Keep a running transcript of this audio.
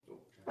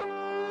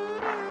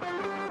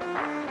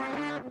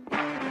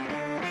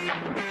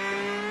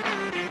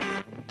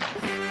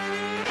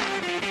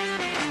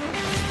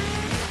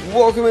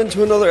Welcome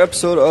into another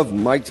episode of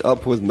Mic'd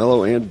Up with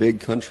Mellow and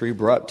Big Country,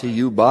 brought to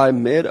you by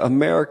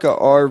Mid-America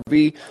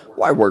RV.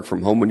 Why work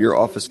from home when your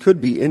office could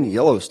be in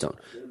Yellowstone?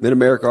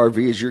 Mid-America RV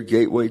is your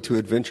gateway to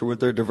adventure with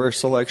their diverse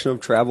selection of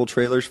travel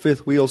trailers,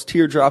 fifth wheels,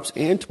 teardrops,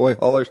 and toy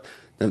haulers.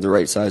 They have the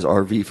right size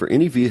RV for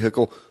any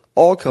vehicle,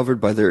 all covered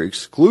by their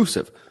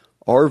exclusive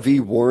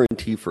RV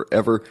warranty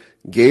forever.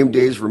 Game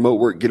days, remote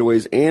work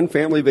getaways, and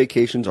family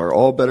vacations are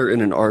all better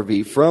in an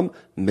RV from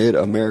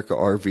Mid-America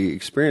RV.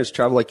 Experience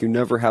travel like you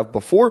never have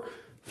before.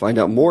 Find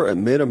out more at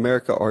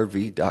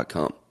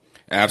midamericarv.com.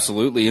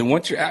 Absolutely. And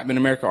once you're at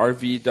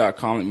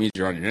midamericarv.com, it means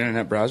you're on your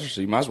internet browser,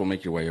 so you might as well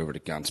make your way over to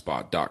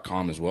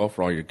gunspot.com as well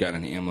for all your gun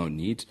and ammo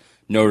needs.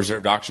 No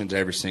reserved auctions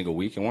every single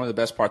week. And one of the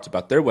best parts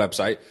about their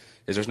website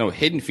is there's no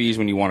hidden fees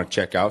when you want to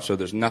check out, so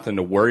there's nothing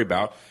to worry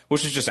about,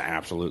 which is just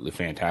absolutely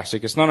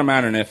fantastic. It's not a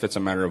matter of if, it's a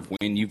matter of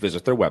when you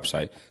visit their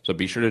website, so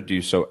be sure to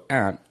do so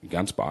at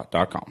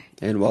gunspot.com.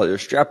 And while you're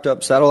strapped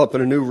up, saddle up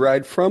in a new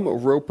ride from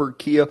Roper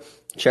Kia.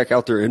 Check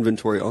out their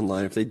inventory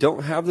online. If they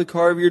don't have the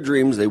car of your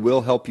dreams, they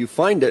will help you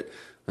find it.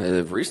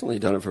 They've recently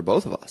done it for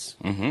both of us,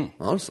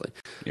 honestly.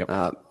 Yep.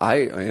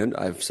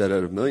 I've said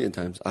it a million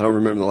times. I don't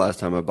remember the last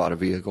time I bought a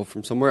vehicle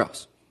from somewhere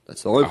else.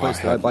 That's the only place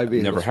that I buy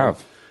vehicles Never have.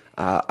 from.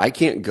 I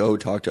can't go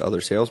talk to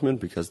other salesmen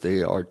because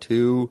they are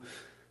too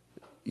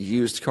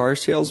used car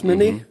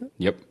salesman-y.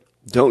 Yep.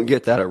 Don't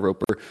get that at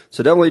Roper.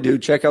 So definitely do.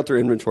 Check out their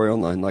inventory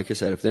online. Like I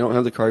said, if they don't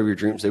have the car of your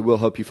dreams, they will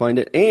help you find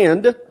it.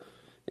 And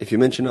if you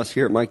mention us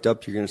here at Mic'd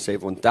Up, you're going to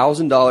save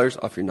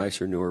 $1,000 off your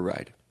nicer, newer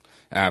ride.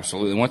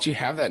 Absolutely. Once you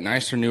have that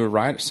nicer, newer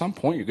ride, at some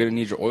point you're going to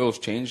need your oils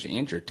changed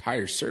and your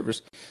tires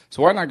serviced.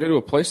 So why not go to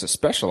a place that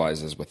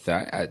specializes with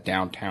that at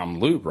Downtown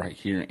Lube right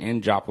here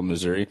in Joplin,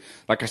 Missouri.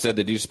 Like I said,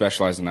 they do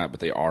specialize in that,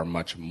 but they are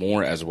much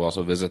more as well.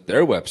 So visit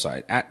their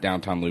website at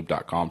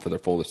downtownlube.com for their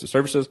full list of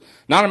services.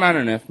 Not a matter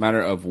of if,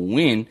 matter of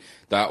when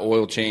that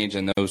oil change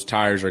and those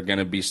tires are going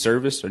to be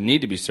serviced, or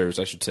need to be serviced,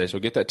 I should say. So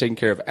get that taken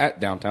care of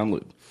at Downtown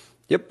Lube.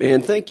 Yep,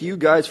 and thank you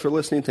guys for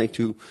listening.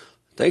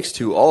 Thanks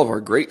to all of our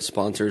great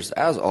sponsors,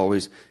 as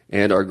always,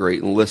 and our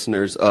great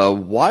listeners. A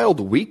wild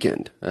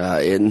weekend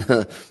in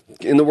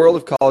the world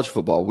of college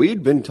football.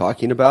 We'd been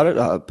talking about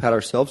it, pat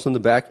ourselves on the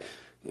back,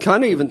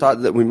 kind of even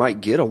thought that we might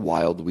get a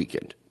wild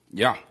weekend.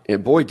 Yeah.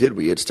 And boy, did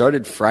we. It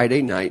started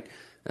Friday night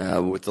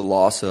with the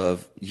loss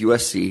of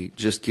USC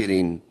just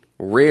getting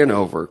ran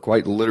over,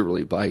 quite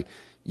literally, by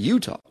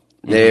Utah.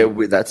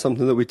 That's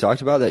something that we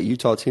talked about. That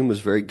Utah team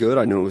was very good.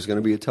 I knew it was going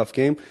to be a tough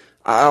game.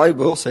 I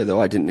will say, though,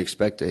 I didn't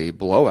expect a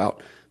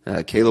blowout.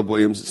 Caleb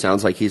Williams, it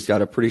sounds like he's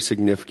got a pretty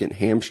significant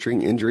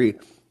hamstring injury.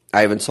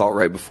 I even saw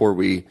right before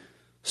we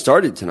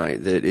started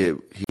tonight that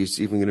he's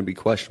even going to be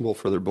questionable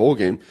for their bowl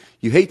game.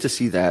 You hate to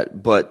see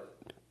that, but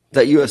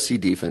that USC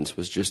defense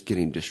was just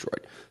getting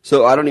destroyed.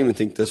 So I don't even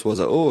think this was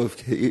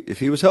if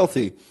he was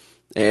healthy.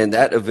 And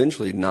that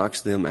eventually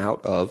knocks them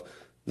out of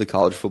the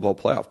college football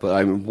playoff. But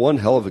I mean, one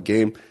hell of a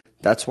game.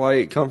 That's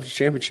why conference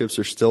championships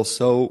are still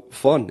so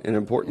fun and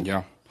important.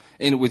 Yeah.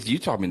 And with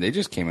Utah, I mean, they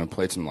just came and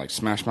played some like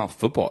smash mouth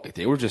football.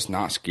 They were just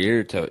not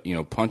scared to,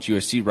 punch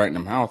USC right in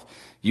the mouth.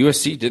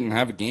 USC didn't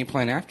have a game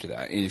plan after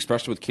that, and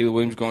especially with Caleb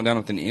Williams going down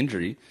with an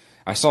injury.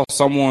 I saw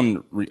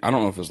someone, I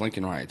don't know if it was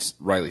Lincoln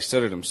Riley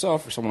said it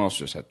himself or someone else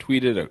just had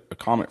tweeted a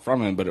comment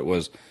from him, but it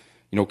was,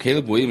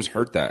 Caleb Williams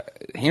hurt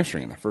that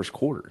hamstring in the first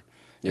quarter.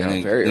 Yeah, and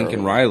then very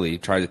Lincoln early. Riley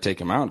tried to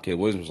take him out, and Caleb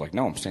Williams was like,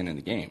 no, I'm staying in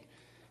the game.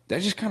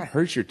 That just kind of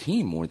hurts your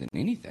team more than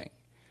anything.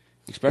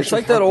 Especially It's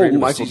like how that great old of a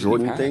Michael season you've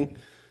Jordan had. thing.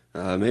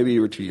 Maybe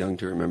you were too young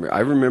to remember. I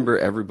remember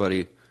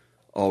everybody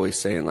always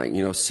saying,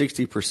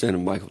 60%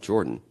 of Michael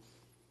Jordan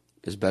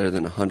is better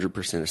than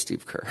 100% of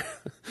Steve Kerr.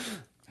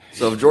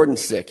 So if Jordan's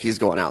sick, he's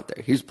going out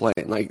there. He's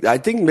playing. I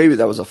think maybe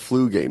that was a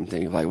flu game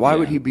thing. Why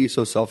would he be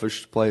so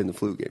selfish to play in the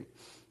flu game?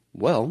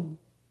 Well,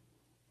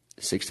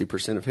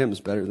 60% of him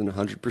is better than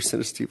 100%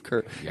 of Steve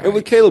Kerr. Yikes. And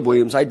with Caleb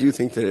Williams, I do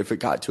think that if it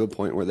got to a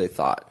point where they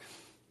thought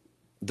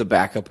the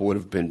backup would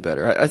have been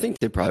better, I think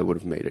they probably would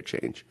have made a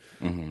change.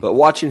 But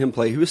watching him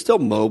play, he was still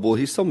mobile.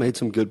 He still made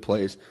some good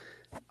plays.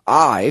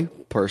 I,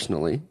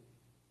 personally,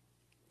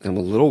 am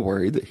a little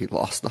worried that he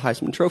lost the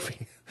Heisman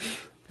Trophy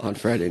on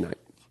Friday night.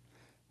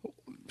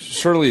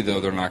 Surely, though,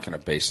 they're not going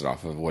to base it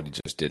off of what he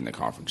just did in the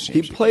conference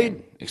championship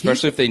game,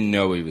 especially if they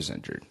know he was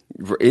injured.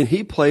 And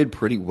he played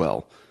pretty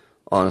well,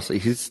 honestly.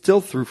 He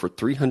still threw for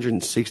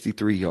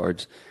 363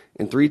 yards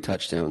and 3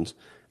 touchdowns.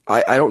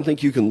 I don't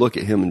think you can look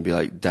at him and be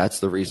like, that's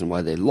the reason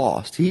why they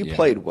lost. He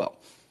played well.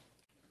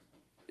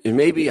 And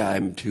maybe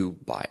I'm too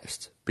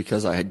biased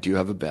because I do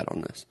have a bet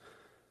on this.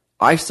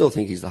 I still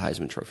think he's the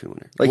Heisman Trophy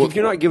winner. If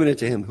you're not giving it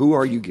to him, who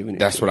are you giving it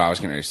to? That's what I was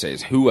going to say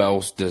is who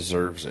else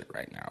deserves it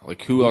right now?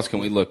 Who else can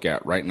we look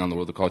at right now in the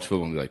world of college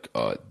football and be like,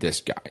 this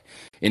guy?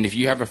 And if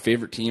you have a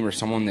favorite team or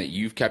someone that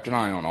you've kept an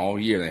eye on all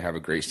year and they have a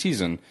great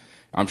season,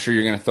 I'm sure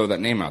you're going to throw that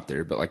name out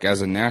there. But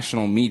as a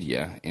national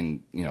media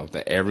and,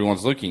 that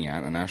everyone's looking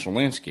at, a national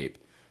landscape,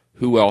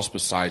 who else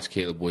besides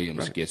Caleb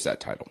Williams gets that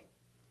title?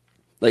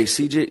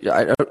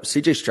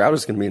 C.J. Stroud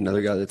is going to be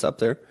another guy that's up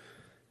there.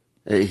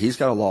 He's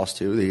got a loss,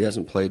 too. He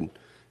hasn't played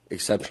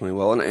exceptionally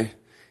well. And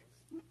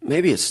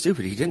maybe it's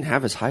stupid. He didn't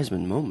have his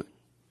Heisman moment.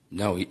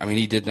 No,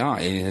 he did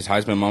not. And his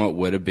Heisman moment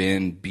would have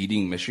been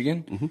beating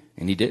Michigan,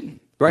 and he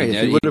didn't. Right.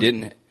 He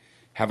didn't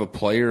have a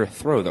player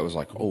throw that was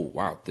like, oh,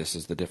 wow, this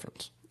is the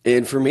difference.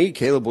 And for me,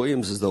 Caleb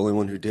Williams is the only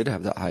one who did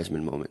have that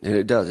Heisman moment. And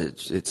it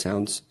does. It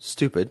sounds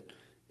stupid.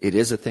 It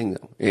is a thing,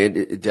 though. And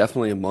it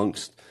definitely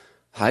amongst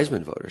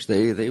Heisman voters,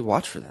 they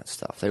watch for that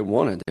stuff. They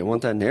want it. They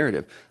want that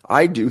narrative.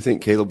 I do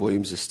think Caleb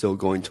Williams is still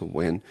going to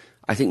win.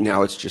 I think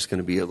now it's just going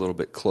to be a little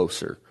bit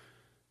closer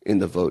in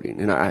the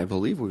voting. And I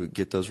believe we would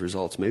get those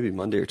results maybe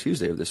Monday or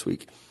Tuesday of this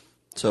week.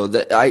 So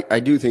I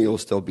do think it will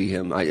still be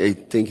him. I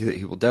think that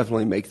he will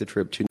definitely make the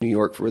trip to New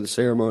York for the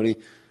ceremony.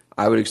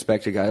 I would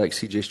expect a guy like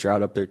C.J.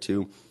 Stroud up there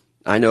too.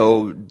 I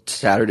know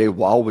Saturday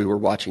while we were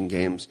watching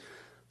games,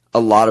 a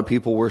lot of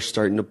people were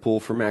starting to pull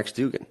for Max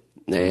Duggan.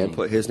 They had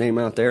put his name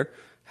out there.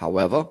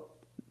 However,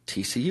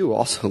 TCU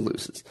also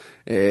loses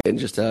in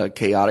just a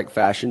chaotic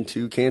fashion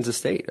to Kansas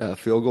State. A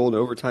field goal in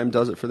overtime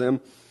does it for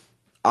them.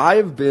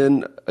 I've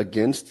been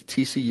against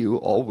TCU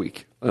all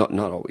week. No,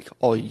 not all week,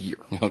 all year.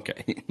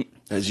 Okay.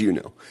 As you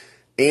know.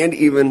 And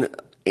even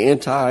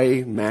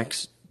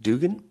anti-Max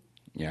Duggan.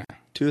 Yeah.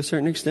 To a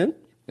certain extent.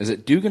 Is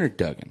it Duggan or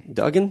Duggan?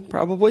 Duggan,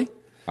 probably.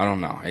 I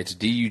don't know. It's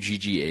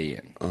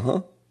Duggan.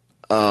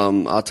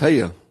 I'll tell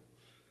you,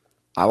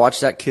 I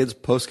watched that kid's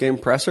post-game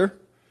presser.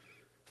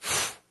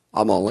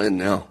 I'm all in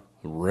now.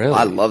 Really?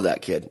 I love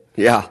that kid.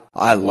 Yeah,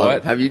 I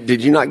love it.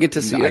 Did you not get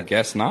to see it? I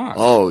guess not.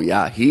 Oh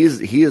yeah, he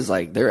is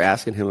like, they're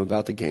asking him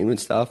about the game and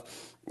stuff,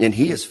 and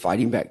he is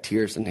fighting back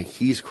tears and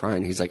he's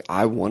crying. He's like,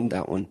 I wanted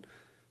that one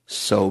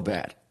so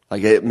bad.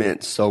 Like, it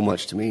meant so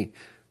much to me.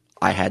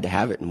 I had to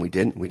have it, and we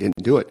didn't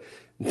do it.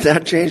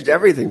 That changed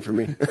everything for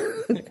me.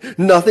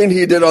 Nothing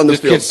he did on the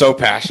field. This kid's so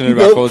passionate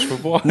about college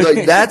football.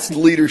 Like, that's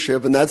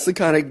leadership, and that's the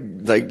kind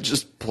of, like,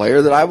 just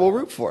player that I will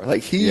root for.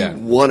 Like, he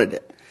wanted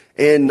it.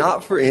 And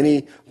not for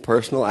any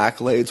personal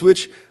accolades,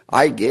 which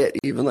I get.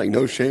 Even, like,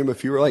 no shame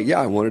if you were like, yeah,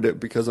 I wanted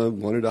it because I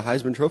wanted a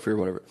Heisman Trophy or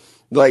whatever.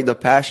 Like, the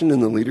passion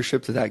and the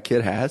leadership that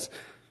kid has,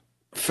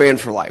 fan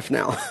for life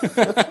now.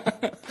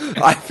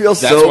 I feel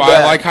so bad. That's why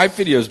I like hype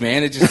videos,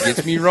 man. It just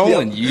gets me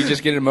rolling. Yep. You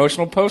just get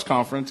emotional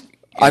post-conference.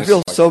 I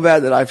feel so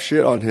bad that I've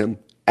shit on him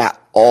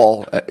at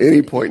all at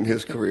any point in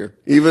his career.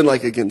 Even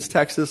like against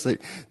Texas,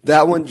 like,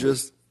 that one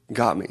just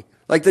got me.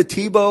 Like the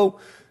Tebow,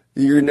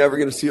 you're never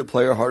going to see a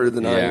player harder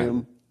than I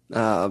am.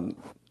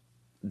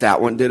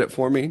 That one did it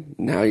for me.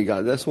 Now you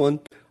got this one.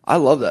 I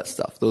love that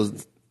stuff.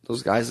 Those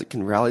guys that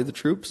can rally the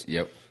troops.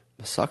 Yep.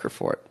 I'm a sucker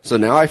for it. So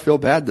now I feel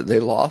bad that they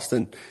lost,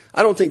 and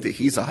I don't think that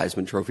he's a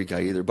Heisman Trophy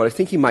guy either, but I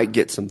think he might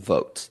get some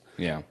votes.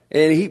 Yeah.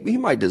 And he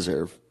might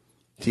deserve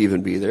to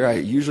even be there.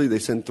 Usually they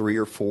send 3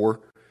 or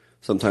 4,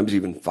 sometimes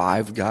even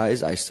 5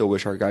 guys. I still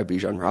wish our guy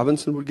Bijan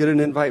Robinson would get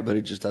an invite, but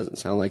it just doesn't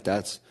sound like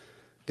that's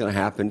going to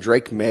happen.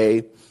 Drake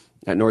May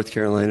at North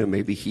Carolina,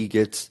 maybe he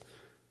gets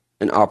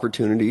an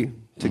opportunity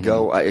to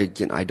go. I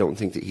don't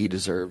think that he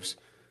deserves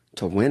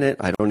to win it.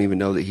 I don't even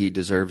know that he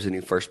deserves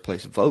any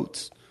first-place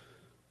votes.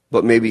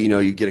 But maybe,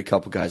 you get a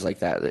couple guys like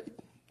that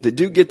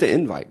do get the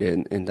invite,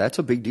 and that's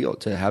a big deal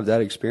to have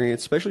that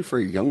experience, especially for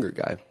a younger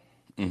guy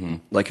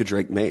like a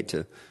Drake May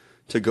to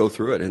go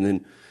through it. And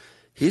then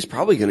he's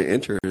probably going to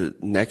enter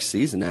next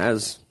season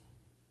as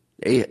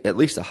at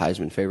least a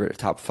Heisman favorite, a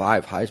top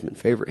 5 Heisman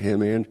favorite,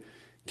 him and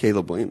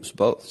Caleb Williams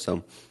both.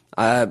 So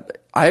I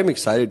am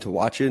excited to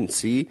watch it and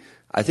see.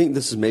 I think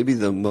this is maybe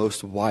the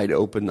most wide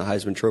open the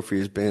Heisman Trophy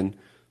has been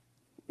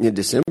in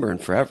December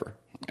and forever.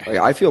 Like,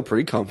 I feel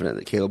pretty confident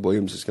that Caleb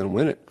Williams is going to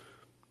win it.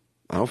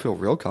 I don't feel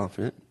real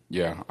confident.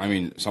 Yeah, I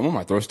mean, someone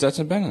might throw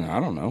Stetson Bennett. I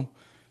don't know.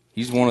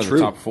 He's one of the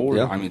top 4.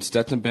 Yeah. I mean,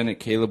 Stetson Bennett,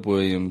 Caleb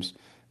Williams,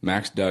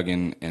 Max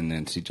Duggan, and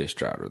then C.J.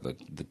 Stroud are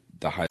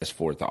the highest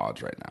 4 at the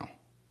odds right now.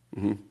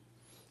 Mm-hmm.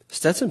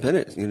 Stetson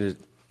Bennett is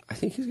I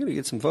think he's going to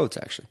get some votes,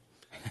 actually.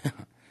 You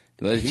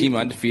led the team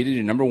undefeated.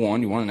 You're number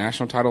 1. You won a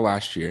national title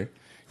last year.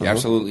 You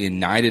absolutely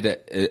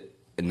annihilated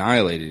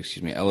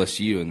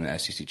LSU in the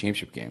SEC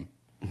championship game.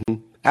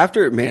 Mm-hmm.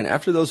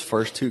 After those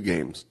first 2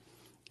 games,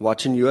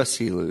 watching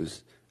USC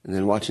lose and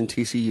then watching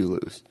TCU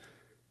lose,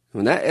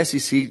 when that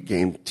SEC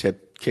game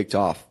kicked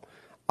off,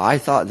 I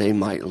thought they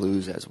might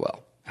lose as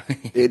well.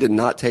 It did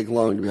not take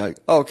long to be like,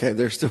 okay,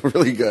 they're still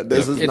really good.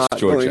 This is not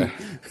Georgia.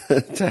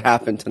 going to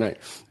happen tonight.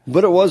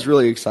 But it was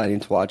really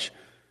exciting to watch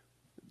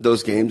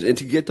those games and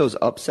to get those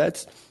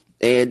upsets.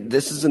 And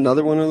this is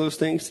another one of those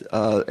things.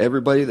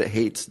 Everybody that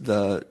hates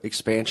the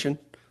expansion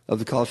of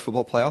the college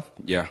football playoff,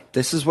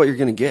 this is what you're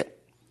going to get.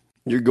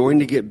 You're going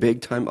to get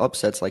big-time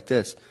upsets like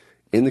this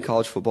in the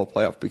college football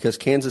playoff because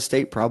Kansas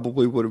State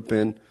probably would have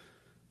been,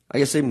 I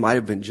guess they might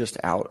have been just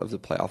out of the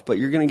playoff, but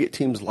you're going to get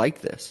teams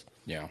like this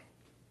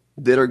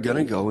that are going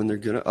to go and they're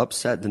going to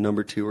upset the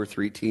number 2 or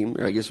 3 team.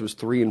 Or I guess it was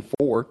 3 and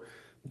 4,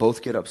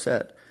 both get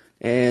upset.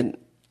 And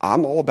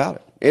I'm all about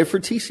it. And for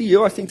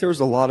TCU, I think there was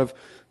a lot of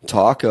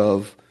talk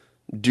of,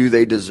 do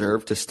they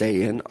deserve to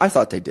stay in? I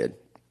thought they did.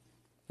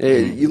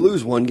 You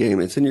lose one game,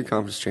 it's in your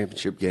conference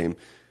championship game.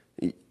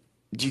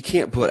 You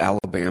can't put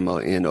Alabama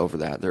in over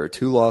that. They're a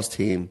 2-loss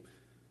team.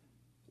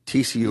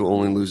 TCU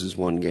only loses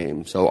one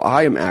game. So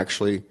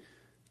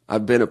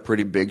I've been a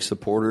pretty big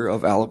supporter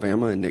of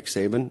Alabama and Nick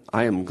Saban.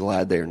 I am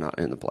glad they are not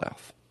in the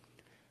playoff.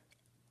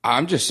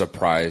 I'm just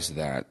surprised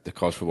that the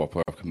College Football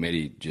Playoff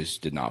Committee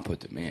just did not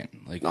put them in.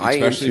 Like, I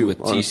am especially too,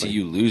 with honestly.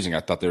 TCU losing, I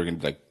thought they were going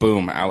to be like,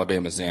 boom,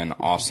 Alabama's in,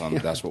 awesome.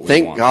 That's what we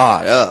Thank want.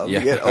 God. Yeah.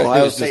 We get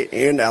Ohio State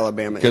and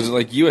Alabama. Because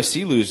like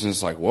USC losing,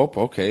 it's like, whoop,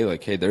 okay,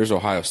 like, hey, there's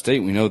Ohio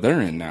State. We know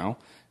they're in now.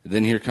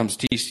 Then here comes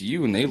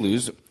TCU, and they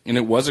lose, and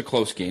it was a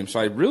close game. So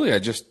I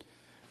just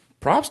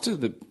props to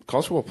the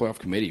College Football Playoff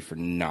Committee for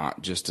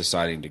not just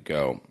deciding to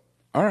go,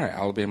 all right,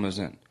 Alabama's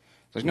in.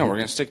 It's like, no, we're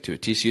going to stick to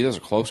it. TCU, that was a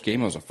close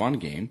game. It was a fun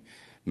game.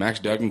 Max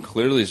Duggan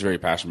clearly is very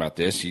passionate about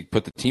this. He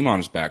put the team on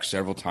his back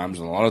several times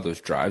in a lot of those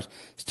drives.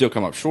 Still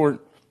come up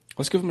short.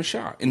 Let's give them a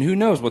shot. And who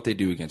knows what they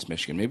do against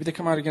Michigan. Maybe they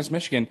come out against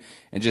Michigan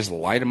and just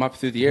light them up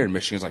through the air. And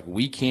Michigan's like,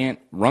 we can't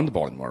run the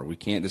ball anymore.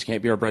 This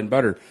can't be our bread and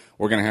butter.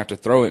 We're going to have to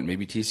throw it.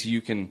 Maybe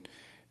TCU can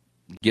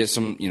get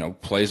some,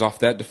 plays off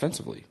that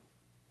defensively.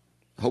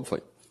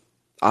 Hopefully.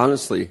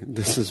 Honestly,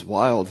 this is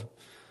wild.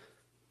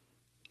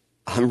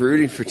 I'm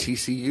rooting for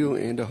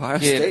TCU and Ohio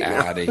State Get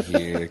now. out of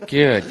here.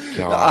 Good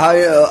God.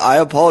 I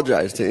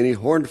apologize to any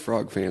Horned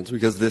Frog fans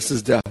because this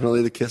is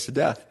definitely the kiss of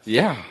death.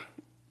 Yeah.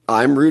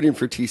 I'm rooting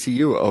for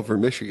TCU over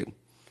Michigan.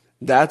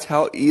 That's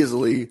how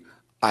easily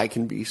I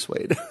can be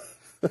swayed.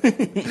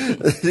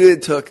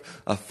 It took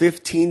a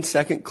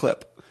 15-second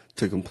clip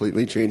to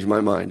completely change my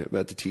mind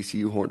about the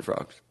TCU Horned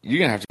Frogs. You're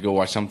going to have to go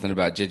watch something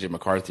about J.J.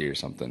 McCarthy or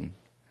something.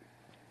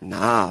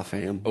 Nah,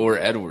 fam. Or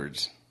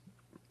Edwards,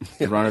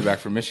 the running back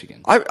for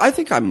Michigan. I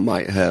think I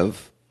might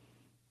have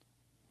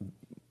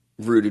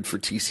rooted for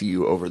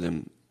TCU over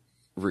them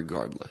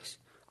regardless.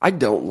 I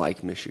don't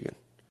like Michigan.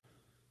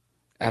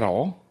 At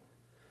all?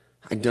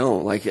 I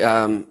don't.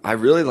 I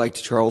really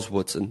liked Charles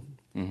Woodson.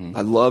 Mm-hmm.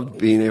 I loved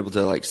being able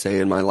to say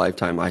in my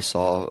lifetime I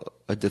saw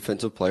a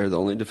defensive player, the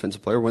only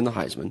defensive player, win the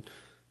Heisman.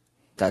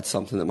 That's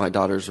something that my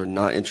daughters are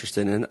not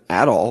interested in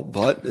at all,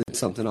 but it's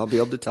something I'll be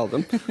able to tell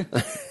them.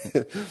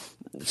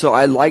 So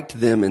I liked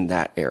them in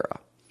that era.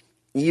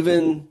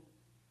 Even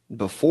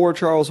before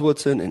Charles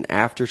Woodson and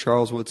after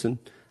Charles Woodson,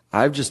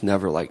 I've just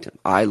never liked him.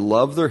 I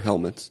love their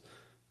helmets.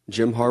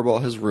 Jim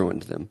Harbaugh has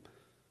ruined them.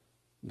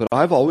 But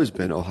I've always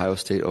been Ohio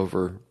State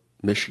over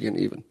Michigan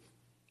even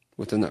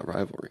within that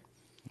rivalry.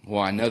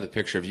 Well, I know the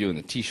picture of you in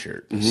the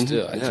T-shirt, but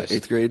still.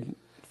 Eighth grade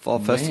fall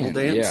festival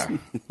dance.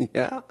 Yeah.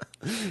 Yeah.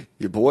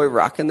 Your boy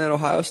rocking that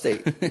Ohio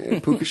State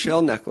and puka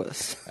shell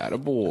necklace.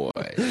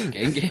 Attaboy.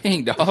 Gang,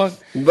 gang, dog.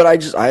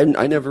 But I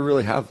never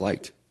really have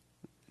liked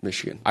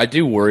Michigan. I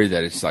do worry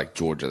that it's like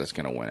Georgia that's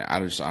going to win it. I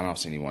don't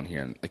see anyone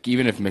here.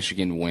 Even if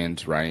Michigan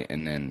wins, right,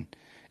 and then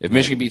if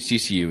Michigan beats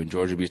TCU and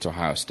Georgia beats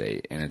Ohio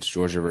State, and it's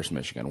Georgia versus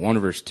Michigan, 1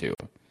 versus 2.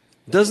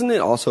 Doesn't it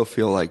also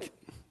feel like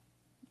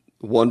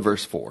 1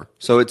 versus 4?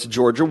 So it's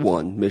Georgia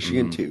 1,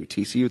 Michigan 2,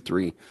 TCU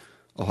 3,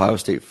 Ohio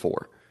State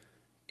 4.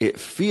 It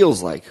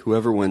feels like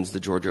whoever wins the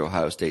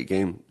Georgia-Ohio State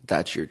game,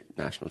 that's your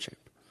national champ.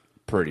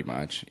 Pretty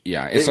much,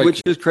 yeah.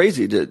 Which is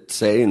crazy to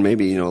say, and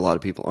maybe a lot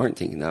of people aren't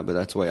thinking that, but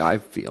that's the way I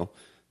feel.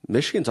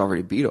 Michigan's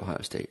already beat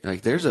Ohio State.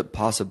 There's a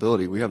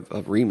possibility we have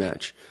a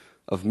rematch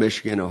of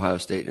Michigan, Ohio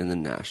State in the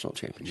national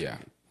championship. Yeah.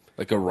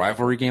 Like a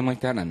rivalry game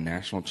like that in a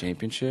national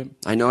championship?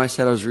 I know I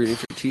said I was rooting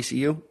for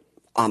TCU.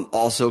 I'm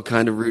also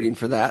kind of rooting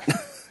for that.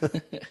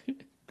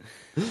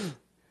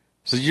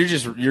 So you're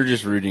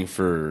just rooting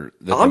for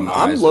the I'm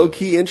demise low of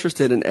key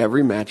interested in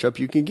every matchup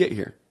you can get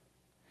here.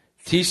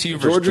 TCU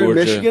versus Georgia and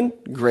Michigan,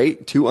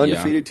 great, 2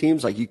 undefeated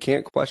teams. You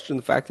can't question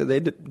the fact that they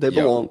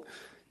belong.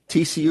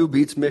 TCU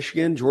beats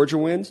Michigan, Georgia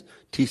wins.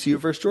 TCU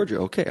versus Georgia.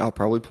 Okay, I'll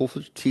probably pull for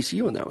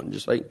TCU in that one.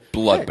 Just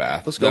bloodbath.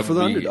 Hey, let's go for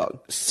the underdog.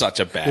 Such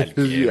a bad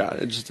game. Yeah,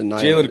 it's just a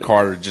Jalen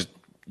Carter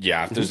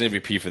if there's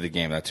MVP for the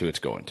game, that's who it's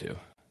going to.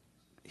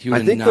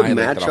 I think the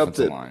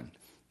matchup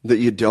that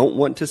you don't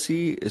want to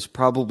see is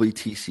probably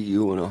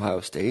TCU and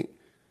Ohio State.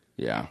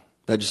 Yeah.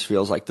 That just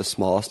feels like the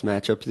smallest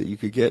matchup that you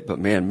could get. But,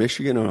 man,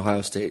 Michigan and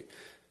Ohio State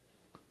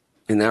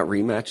in that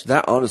rematch,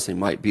 that honestly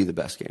might be the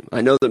best game.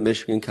 I know that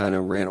Michigan kind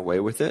of ran away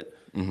with it.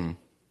 Mm-hmm.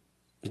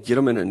 Get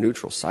them in a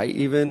neutral site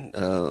even,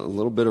 a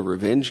little bit of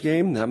revenge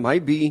game. That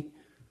might be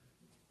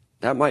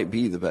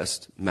the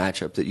best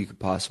matchup that you could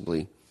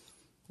possibly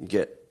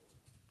get.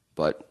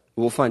 But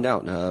we'll find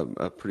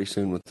out pretty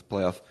soon with the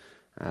playoff.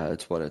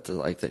 It's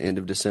the end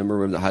of December.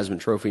 We have the Heisman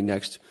Trophy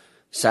next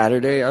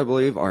Saturday, I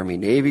believe.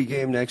 Army-Navy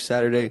game next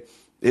Saturday.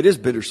 It is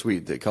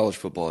bittersweet that college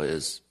football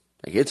is,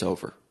 it's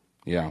over.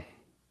 Yeah.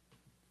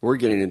 We're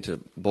getting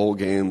into bowl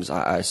games.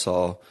 I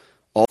saw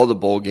all the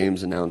bowl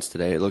games announced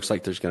today. It looks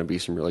like there's going to be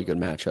some really good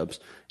matchups.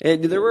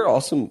 And there were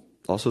also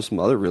some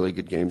other really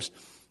good games.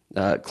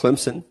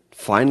 Clemson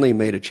finally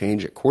made a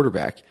change at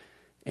quarterback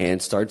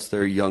and starts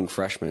their young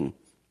freshman,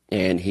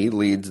 and he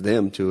leads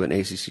them to an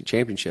ACC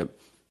championship.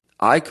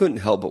 I couldn't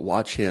help but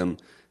watch him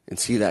and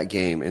see that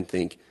game and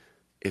think,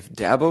 if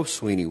Dabo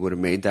Swinney would have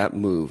made that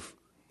move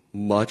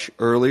much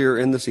earlier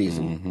in the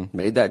season,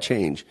 made that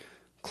change,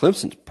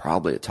 Clemson's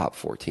probably a top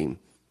 4 team.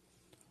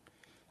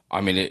 I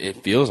mean,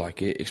 it feels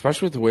like it,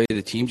 especially with the way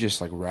the team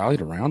just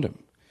rallied around him.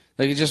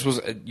 Like it just was.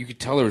 You could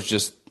tell there was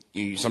just.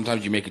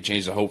 Sometimes you make a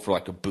change to hope for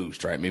like a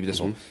boost, right? Maybe this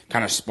will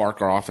kind of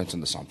spark our offense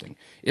into something.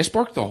 It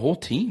sparked the whole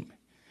team.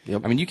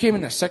 Yep. I mean, you came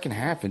in that second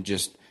half and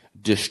just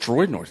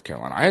destroyed North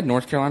Carolina. I had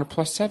North Carolina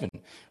 +7.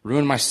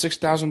 Ruined my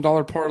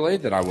 $6,000 parlay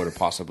that I would have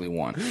possibly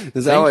won.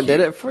 Is that what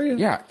did it for you?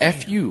 Yeah.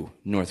 F you,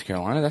 North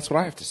Carolina. That's what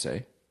I have to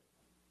say.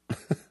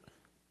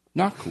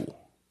 Not cool.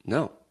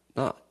 No,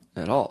 not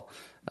at all.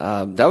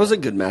 That was a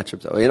good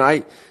matchup, though. And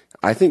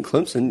I think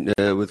Clemson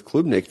with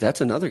Klubnik,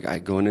 that's another guy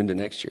going into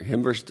next year.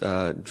 Him versus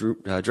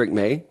Drake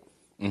May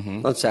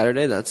on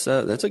Saturday. That's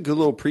a good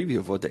little preview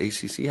of what the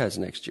ACC has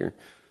next year.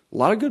 A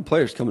lot of good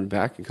players coming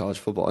back in college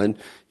football, and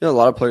a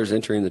lot of players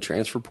entering the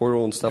transfer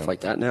portal and stuff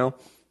like that now.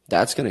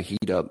 That's going to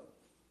heat up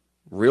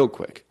real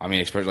quick. I mean,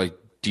 especially like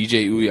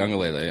DJ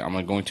Uiagalelei.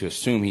 I'm going to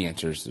assume he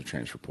enters the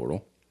transfer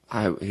portal.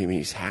 I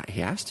mean,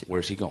 he has to.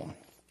 Where's he going?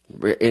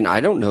 And I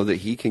don't know that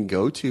he can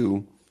go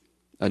to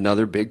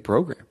another big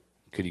program.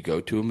 Could he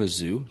go to a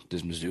Mizzou?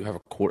 Does Mizzou have a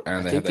quarter?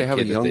 I think they have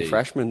a young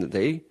freshman that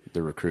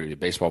they're recruited,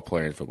 baseball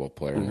player and football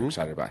player. They're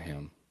excited about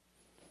him.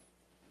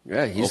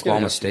 Yeah, he's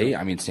Oklahoma State.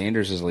 I mean,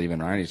 Sanders is leaving,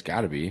 right? He's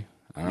got to be.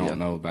 I don't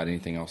know about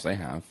anything else they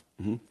have.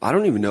 I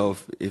don't even know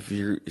if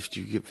you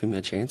give him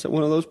a chance at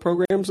one of those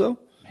programs though.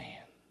 Man,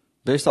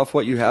 based off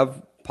what you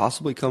have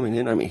possibly coming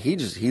in, I mean, he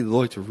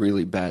looked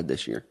really bad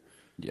this year.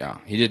 Yeah,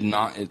 he did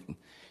not.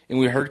 And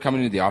we heard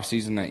coming into the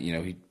offseason that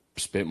he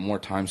spent more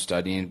time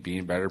studying,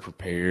 being better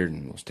prepared,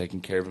 and was taking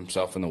care of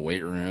himself in the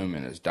weight room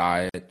and his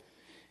diet.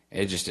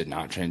 It just did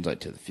not translate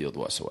to the field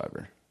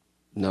whatsoever.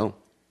 No.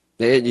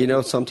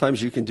 And,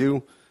 sometimes you can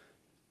do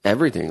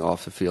everything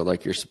off the field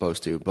like you're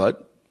supposed to,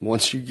 but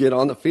once you get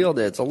on the field,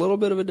 it's a little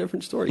bit of a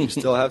different story. You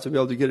still have to be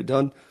able to get it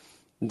done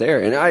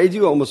there. And I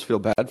do almost feel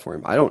bad for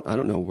him. I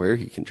don't know where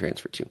he can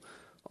transfer to.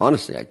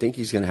 Honestly, I think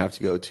he's going to have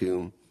to go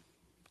to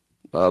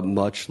a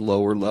much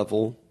lower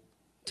level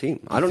team.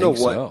 I don't know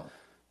what. So.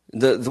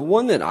 The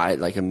one that I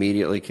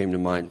immediately came to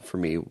mind for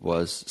me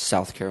was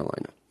South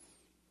Carolina,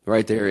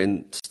 right there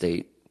in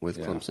state with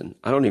Clemson.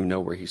 I don't even know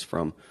where he's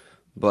from,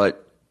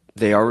 but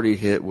they already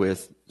hit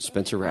with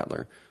Spencer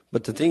Rattler.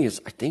 But the thing is,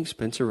 I think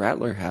Spencer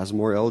Rattler has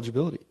more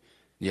eligibility.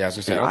 Yeah, I was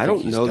gonna say, I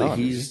don't know that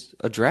he's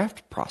a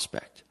draft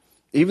prospect,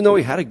 even though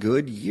he had a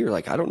good year.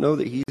 I don't know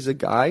that he's a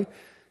guy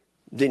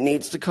that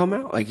needs to come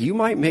out. You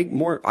might make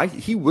more.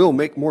 He will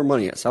make more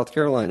money at South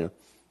Carolina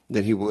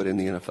than he would in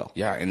the NFL.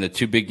 Yeah, and the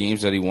two big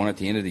games that he won at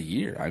the end of the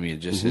year. I mean, it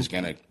just is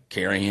going to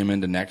carry him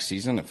into next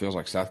season. It feels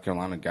like South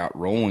Carolina got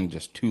rolling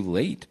just too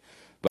late.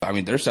 But, I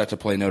mean, they're set to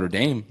play Notre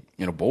Dame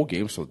in a bowl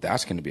game, so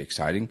that's going to be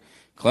exciting.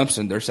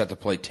 Clemson, they're set to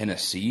play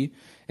Tennessee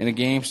in a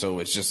game, so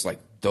it's just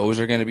those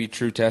are going to be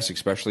true tests,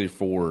 especially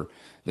for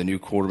the new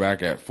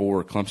quarterback at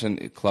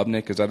Clemson.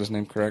 Klubnik, is that his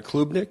name correct?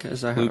 Klubnik,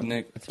 is that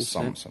Klubnik,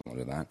 something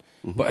to that.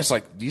 But it's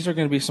these are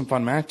going to be some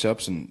fun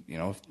matchups, and,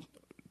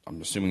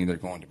 I'm assuming they're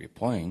going to be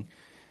playing.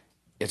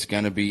 It's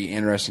going to be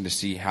interesting to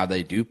see how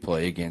they do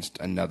play against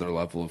another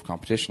level of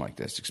competition like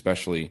this,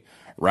 especially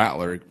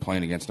Rattler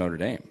playing against Notre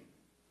Dame.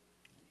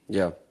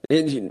 Yeah.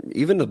 And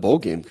even the bowl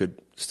game could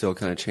still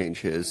kind of change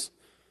his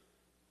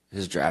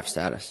draft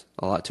status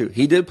a lot, too.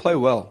 He did play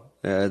well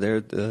there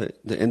at the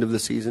end of the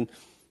season.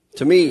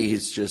 To me,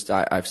 he's just,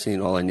 I've seen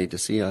all I need to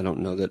see. I don't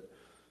know that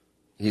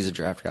he's a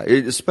draft guy,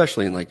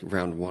 especially in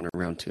round 1 or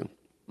round 2.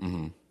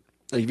 Mm-hmm.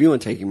 If you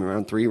want to take him in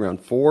round 3,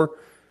 round 4,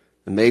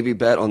 and maybe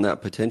bet on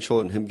that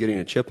potential and him getting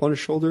a chip on his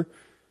shoulder,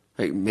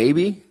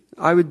 maybe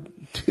I would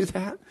do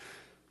that.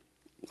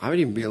 I would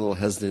even be a little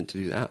hesitant to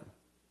do that.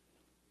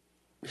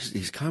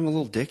 He's kind of a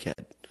little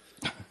dickhead.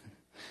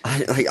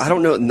 I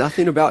don't know.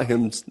 Nothing about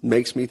him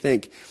makes me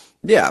think,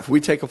 yeah, if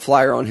we take a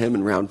flyer on him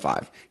in round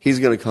 5, he's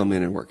going to come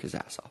in and work his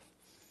ass off.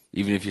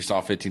 Even if you saw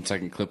a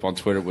 15-second clip on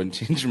Twitter, it wouldn't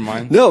change your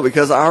mind? No,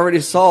 because I already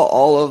saw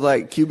all of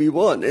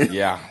QB1.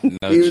 Yeah,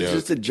 no he was joke.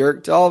 just a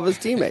jerk to all of his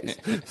teammates.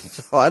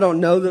 So I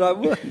don't know that I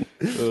would.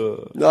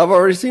 I've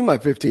already seen my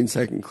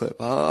 15-second clip.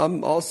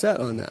 I'm all set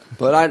on that.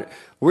 But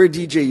where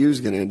DJU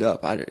is going to end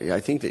up, I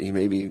think that he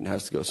maybe even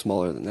has to go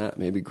smaller than that.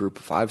 Maybe group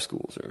of 5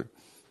 schools.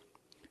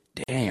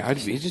 Dang,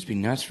 it'd just be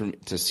nuts for me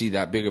to see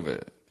that big of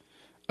a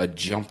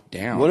jump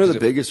down. One of the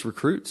biggest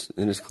recruits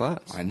in his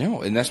class. I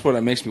know, and that's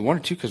what makes me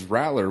wonder, too, because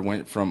Rattler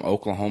went from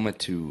Oklahoma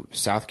to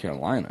South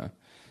Carolina.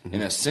 Mm-hmm.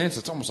 In a sense,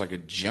 it's almost like a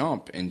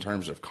jump in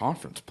terms of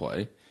conference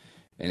play,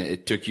 and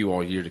it took you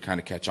all year to kind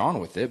of catch on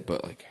with it,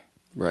 but,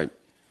 right.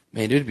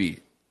 Man, it'd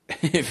be,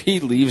 if he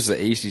leaves the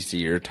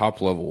ACC or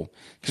top level,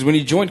 because when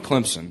he joined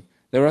Clemson,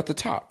 they were at the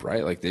top,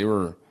 right? They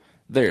were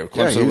there.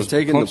 Clemson he was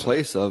taking the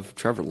place of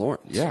Trevor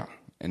Lawrence. Yeah,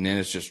 and then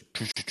it's just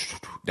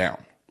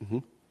down. Mm-hmm.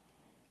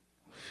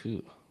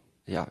 Phew.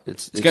 Yeah,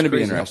 it's going to be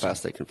interesting how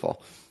fast they can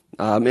fall.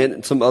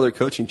 And some other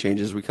coaching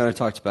changes. We kind of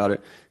talked about it.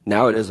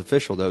 Now it is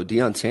official, though.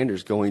 Deion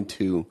Sanders going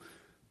to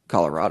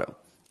Colorado.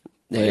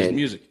 Plays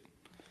music.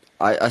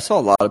 I saw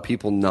a lot of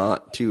people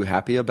not too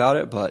happy about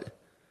it, but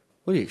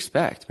what do you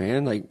expect,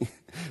 man?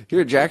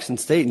 You're at Jackson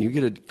State and you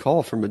get a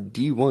call from a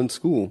D1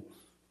 school.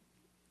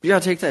 You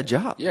got to take that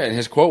job. Yeah, and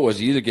his quote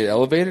was, you either get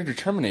elevated or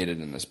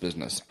terminated in this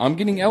business. I'm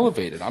getting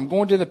elevated. I'm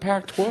going to the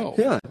Pac-12.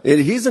 Yeah,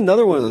 and he's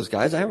another one of those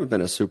guys. I haven't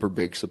been a super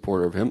big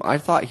supporter of him. I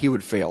thought he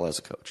would fail as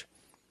a coach.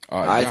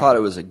 I thought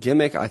it was a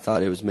gimmick. I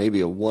thought it was maybe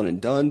a one and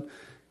done.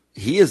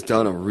 He has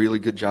done a really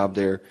good job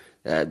there.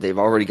 They've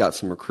already got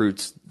some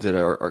recruits that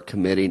are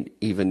committing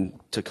even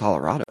to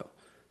Colorado.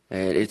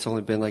 And it's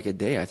only been like a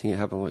day. I think it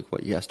happened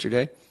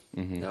yesterday?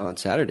 On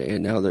Saturday.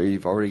 And now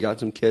you've already got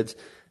some kids.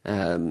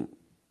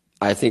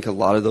 I think a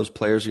lot of those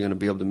players are going to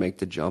be able to make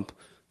the jump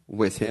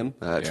with him.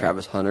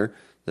 Travis Hunter,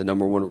 the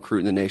number one recruit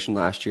in the nation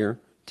last year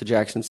to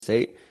Jackson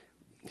State,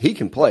 he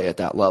can play at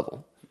that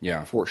level.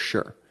 Yeah, for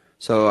sure.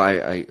 So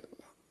I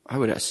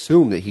would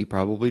assume that he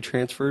probably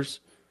transfers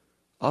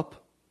up.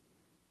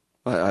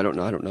 I don't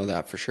know. I don't know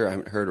that for sure. I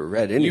haven't heard or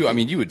read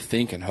anything. You would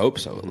think and hope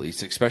so, at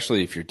least,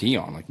 especially if you're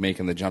Dion, like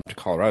making the jump to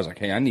Colorado. It's like,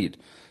 hey, I need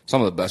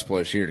some of the best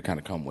players here to kind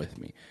of come with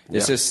me.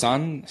 Is his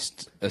son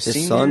a senior?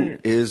 His son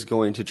is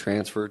going to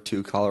transfer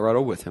to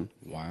Colorado with him.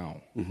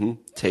 Wow.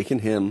 Taking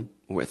him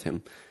with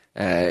him.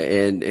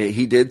 And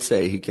he did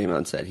say, he came out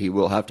and said he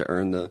will have to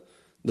earn the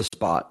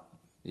spot.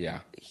 Yeah.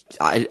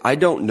 I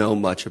don't know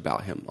much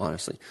about him,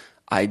 honestly.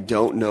 I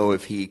don't know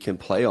if he can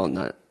play on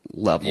that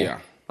level. Yeah.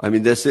 I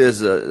mean, this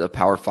is a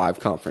Power 5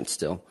 conference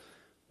still.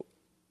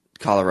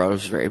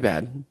 Colorado's very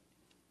bad.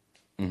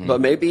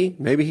 But maybe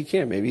he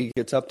can. Maybe he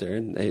gets up there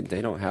and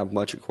they don't have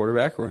much at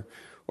quarterback,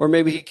 or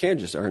maybe he can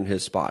just earn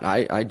his spot.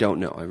 I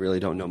don't know. I really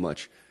don't know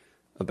much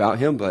about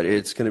him, but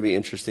it's going to be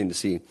interesting to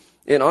see.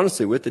 And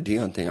honestly, with the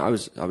Dion thing, I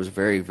was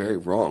very, very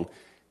wrong.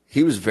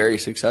 He was very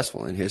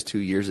successful in his 2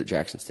 years at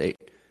Jackson State,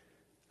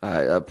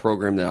 a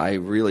program that I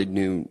really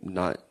knew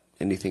not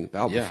anything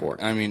about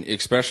before. I mean,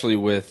 especially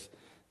with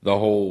the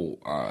whole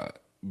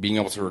being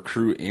able to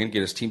recruit and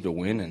get his team to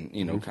win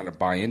and, kind of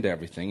buy into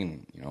everything.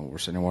 And, we're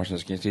sitting there watching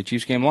this Kansas State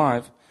Chiefs game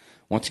live,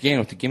 once again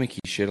with the gimmicky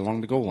shit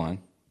along the goal line.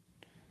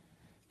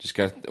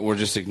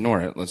 Just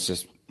ignore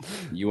it.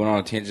 You went on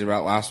a tangent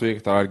about last week. I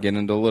thought I'd get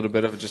into a little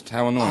bit of just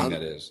how annoying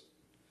that is.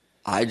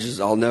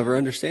 I'll never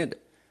understand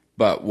it.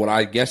 But what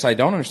I guess I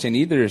don't understand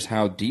either is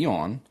how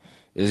Dion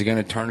is going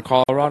to turn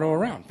Colorado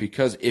around.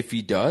 Because if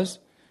he does,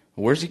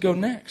 where's he go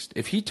next?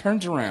 If he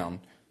turns around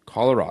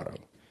Colorado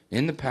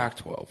in the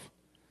Pac-12,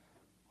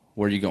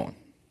 where are you going?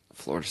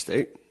 Florida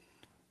State.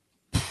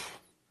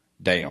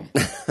 Damn.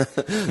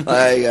 You got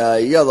a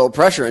little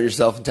pressure on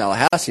yourself in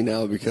Tallahassee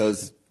now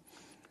because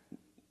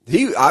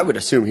I would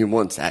assume he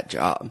wants that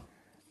job.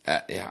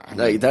 Yeah. I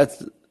mean,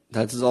 that's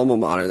his alma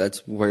mater.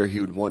 That's where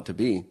he would want to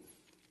be.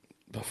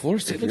 But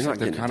Florida State looks like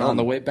they're kind of on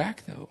the way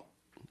back, though.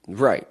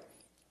 Right.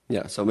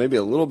 Yeah, so maybe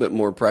a little bit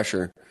more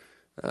pressure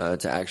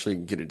to actually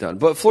get it done.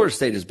 But Florida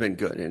State has been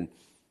good, and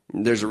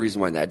there's a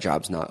reason why that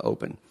job's not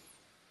open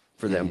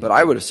for them. But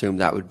I would assume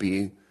that would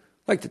be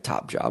like the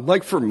top job.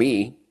 Like for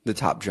me, the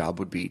top job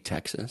would be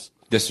Texas.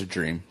 This is a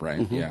dream,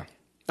 right? Yeah.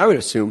 I would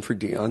assume for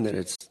Dion that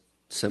it's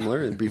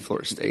similar. It'd be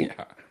Florida State.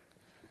 Yeah.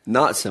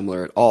 Not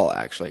similar at all,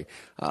 actually,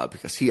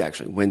 because he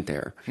actually went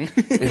there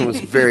and was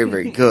very,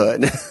 very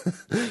good.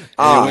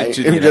 I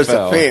am just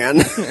a fan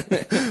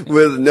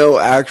with no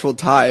actual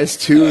ties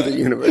to the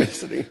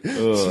university.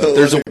 So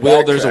there's a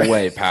will, there's a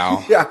way,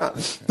 pal. Yeah.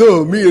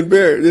 No, me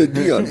and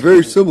Dion,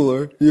 very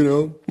similar,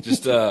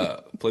 Just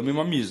play me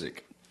my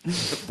music.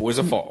 Boys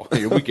of Fall.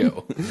 Here we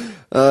go.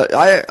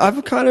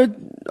 I've kind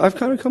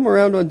of come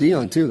around on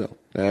Dion too, though.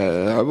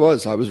 I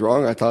was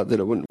wrong. I thought that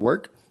it wouldn't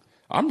work.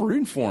 I'm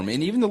rooting for him.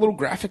 And even the little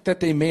graphic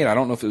that they made, I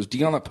don't know if it was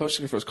Dion that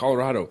posted it, if it was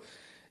Colorado.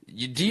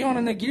 Dion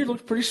in that gear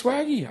looked pretty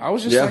swaggy. I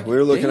was just we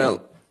were looking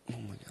at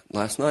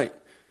last night.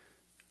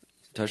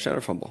 Touchdown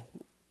or fumble?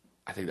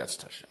 I think that's a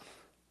touchdown.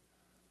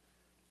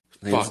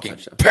 Fucking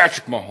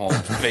Patrick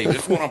Mahomes, baby.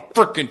 That's what I'm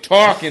freaking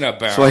talking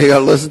about. That's why you got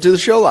to listen to the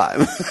show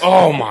live.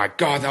 Oh, my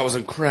God. That was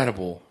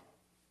incredible.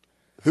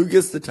 Who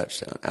gets the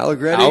touchdown?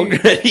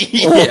 Allegretti?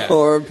 Yeah.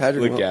 Or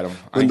Patrick Look Mahomes? at him.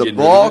 When the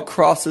ball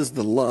crosses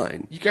the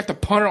line. You got the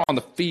punter on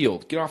the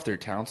field. Get off there,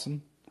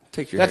 Townsend.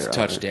 Take your That's hair a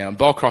touchdown.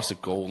 Ball across the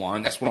goal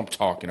line. That's what I'm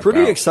talking about.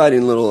 Pretty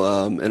exciting little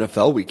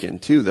NFL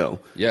weekend, too, though.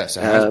 Yes,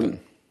 it has been.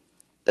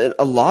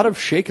 A lot of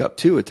shakeup,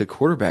 too, at the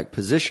quarterback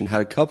position.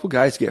 Had a couple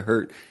guys get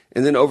hurt.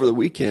 And then over the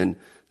weekend,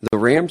 the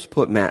Rams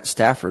put Matt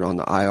Stafford on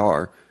the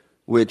IR,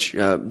 which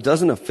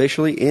doesn't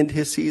officially end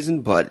his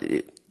season, but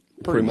it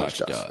pretty much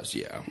does.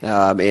 Yeah.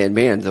 And,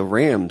 man, the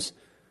Rams,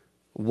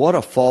 what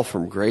a fall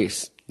from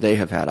grace they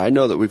have had. I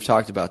know that we've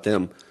talked about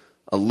them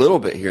a little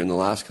bit here in the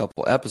last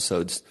couple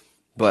episodes,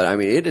 but, I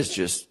mean,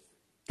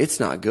 it's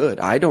not good.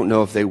 I don't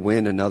know if they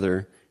win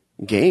another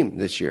game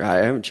this year.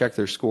 I haven't checked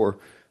their score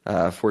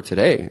for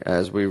today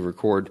as we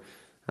record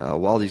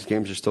while these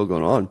games are still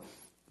going on.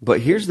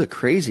 But here's the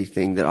crazy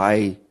thing that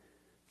I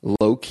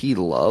low-key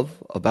love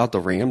about the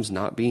Rams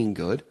not being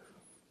good.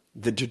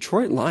 The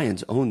Detroit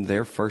Lions own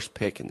their first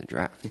pick in the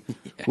draft,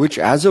 which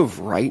as of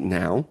right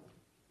now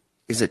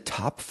is a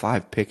top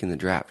 5 pick in the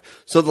draft.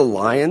 So the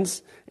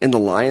Lions and the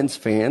Lions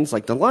fans,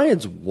 the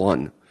Lions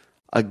won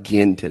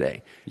again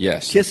today.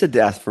 Yes. Kiss of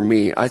death for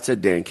me. I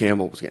said Dan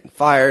Campbell was getting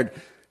fired.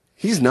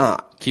 He's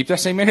not. Keep that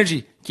same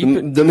energy. Keep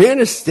it. The man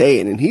is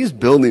staying, and he's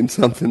building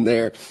something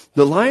there.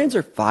 The Lions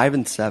are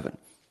 5-7.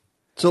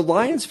 So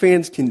Lions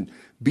fans can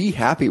be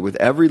happy with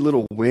every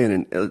little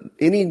win and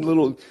any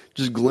little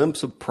just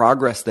glimpse of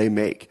progress they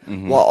make,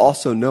 while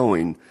also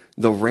knowing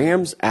the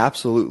Rams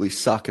absolutely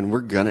suck, and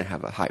we're going to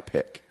have a high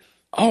pick.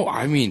 Oh,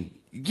 I mean,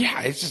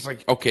 yeah, it's just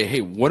like, okay,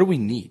 hey, what do we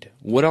need?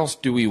 What else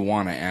do we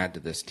want to add to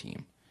this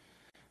team?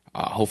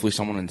 Hopefully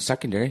someone in the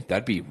secondary.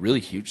 That'd be really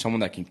huge.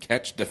 Someone that can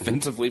catch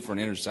defensively for an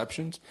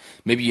interceptions.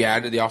 Maybe you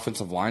add to the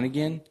offensive line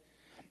again.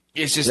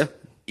 It's just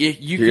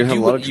you can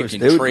do what you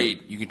can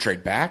trade. You can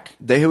trade back.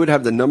 They would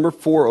have the number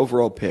 4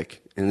 overall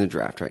pick in the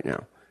draft right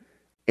now.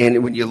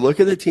 And when you look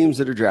at the teams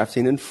that are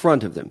drafting in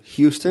front of them,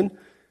 Houston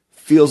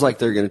feels like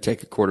they're going to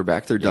take a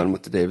quarterback. They're done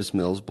with the Davis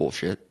Mills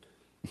bullshit.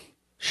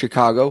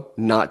 Chicago,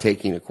 not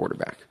taking a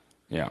quarterback.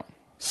 Yeah.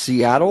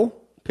 Seattle,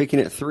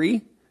 picking at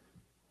 3.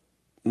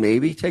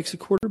 Maybe takes a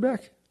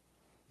quarterback.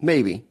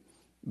 Maybe.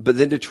 But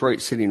then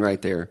Detroit sitting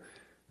right there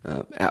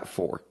at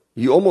 4.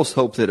 You almost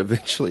hope that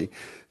eventually,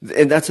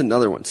 and that's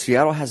another one.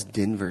 Seattle has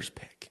Denver's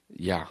pick.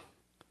 Yeah.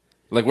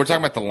 Like we're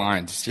talking about the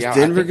Lions. Is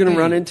Denver going to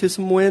run into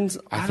some wins?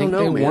 I don't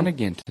know, they man. won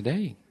again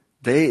today.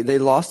 They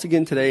lost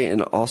again today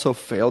and also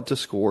failed to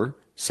score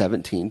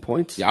 17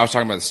 points. Yeah, I was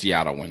talking about the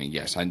Seattle winning,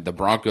 yes. The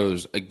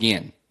Broncos,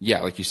 again,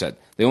 yeah, like you said,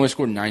 they only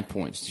scored 9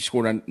 points. You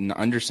scored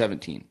under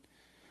 17.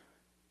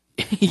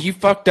 You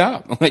fucked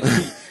up. Like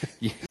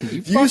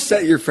you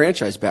set your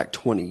franchise back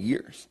 20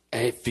 years.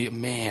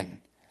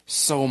 Man,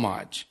 so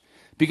much.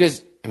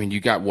 Because, I mean, you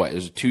got what?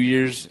 Is it 2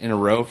 years in a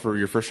row for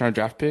your first round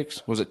draft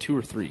picks? Was it 2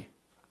 or 3? I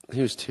think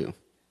it was 2.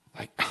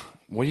 Like,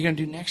 what are you going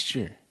to do next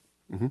year?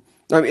 Mm-hmm.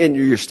 I mean, and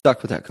you're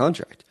stuck with that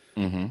contract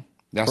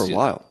That's for a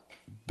while.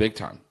 Big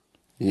time.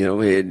 You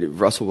know,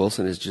 Russell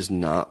Wilson is just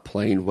not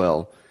playing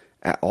well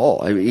at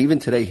all. I mean, even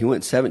today, he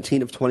went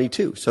 17 of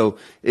 22. So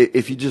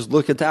if you just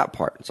look at that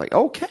part, it's like,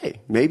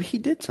 okay, maybe he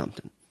did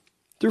something.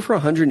 Threw for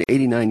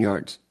 189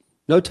 yards.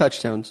 No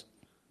touchdowns.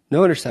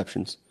 No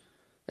interceptions.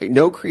 Like,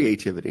 no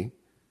creativity.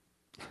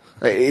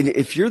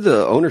 If you're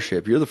the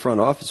ownership, you're the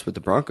front office with the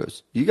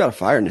Broncos, you got to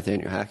fire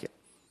Nathaniel Hackett.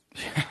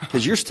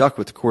 Because you're stuck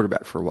with the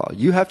quarterback for a while.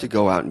 You have to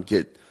go out and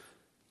get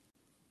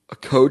a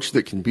coach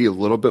that can be a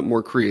little bit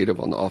more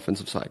creative on the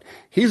offensive side.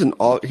 He was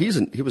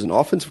an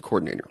offensive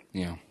coordinator.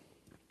 Yeah.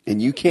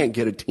 And you can't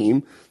get a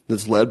team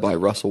that's led by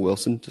Russell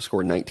Wilson to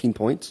score 19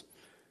 points.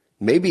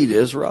 Maybe it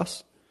is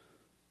Russ.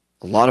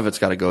 A lot of it's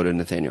got to go to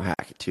Nathaniel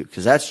Hackett, too,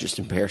 because that's just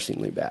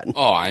embarrassingly bad.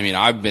 Oh, I mean,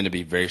 I've been to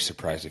be very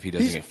surprised if he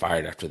doesn't get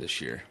fired after this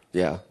year.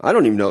 Yeah. I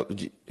don't even know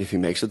if he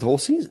makes it the whole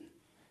season.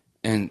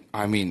 And,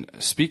 I mean,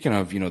 speaking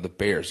of, the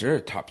Bears, they're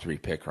a top 3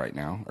 pick right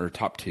now, or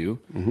top 2.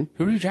 Mm-hmm.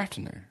 Who are you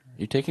drafting there?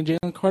 You taking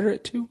Jalen Carter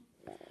at 2?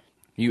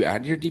 You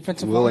add your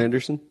defensive Will line?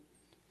 Anderson?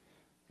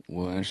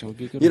 Will Anderson would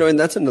be a good and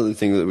that's another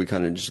thing that we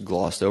kind of just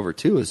glossed over,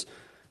 too, is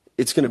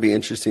it's going to be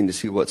interesting to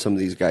see what some of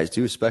these guys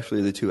do,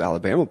 especially the 2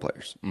 Alabama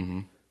players.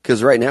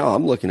 Because right now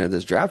I'm looking at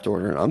this draft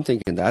order, and I'm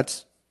thinking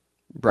that's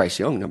Bryce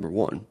Young, number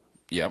 1.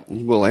 Yep.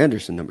 Will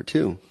Anderson, number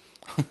 2.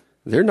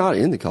 They're not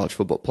in the college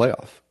football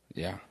playoff.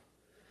 Yeah.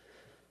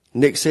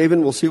 Nick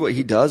Saban, we'll see what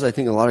he does. I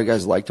think a lot of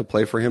guys like to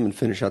play for him and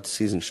finish out the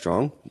season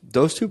strong.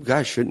 Those 2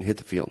 guys shouldn't hit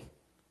the field.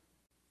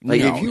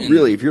 Like,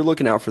 if you're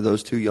looking out for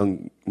those 2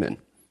 young men,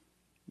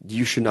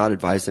 you should not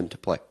advise them to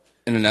play.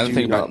 And another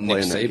thing about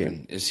Nick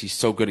Saban is he's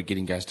so good at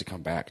getting guys to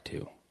come back,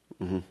 too.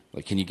 Mm-hmm.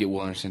 Like, can you get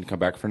Will Anderson to come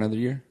back for another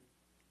year?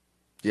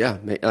 Yeah,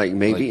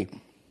 maybe.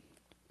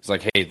 It's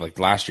like, hey, like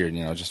last year,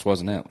 it just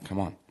wasn't it. Come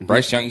on. Mm-hmm.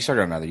 Bryce Young, he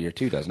started another year,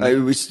 too, doesn't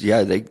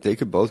he? They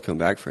could both come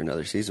back for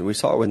another season. We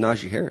saw it with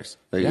Najee Harris.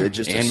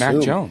 And Mac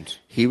Jones.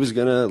 He was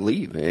going to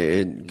leave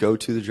and go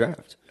to the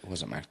draft. It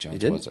wasn't Mac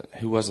Jones, was it?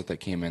 Who was it that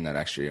came in that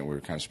extra year and we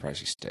were kind of surprised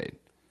he stayed?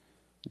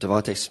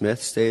 Devontae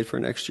Smith stayed for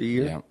an extra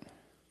year. Yeah.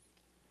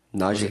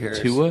 Najee Harris.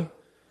 Tua?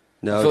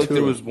 No, I feel like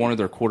there was one of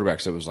their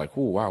quarterbacks that was like,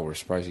 oh, wow, we're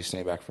surprised he's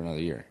staying back for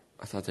another year.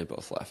 I thought they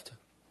both left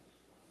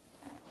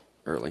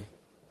early.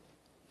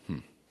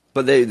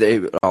 But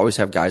they always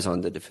have guys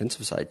on the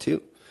defensive side,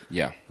 too.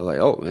 Yeah.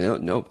 They're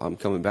like, no, I'm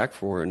coming back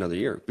for another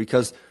year.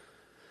 Because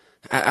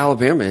at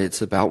Alabama,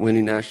 it's about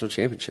winning national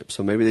championships.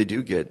 So maybe they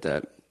do get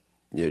that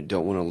you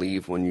don't want to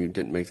leave when you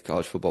didn't make the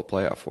college football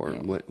playoff for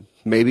them.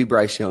 Maybe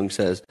Bryce Young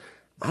says,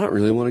 I don't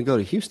really want to go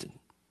to Houston.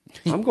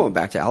 I'm going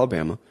back to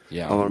Alabama.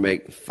 Yeah. I want to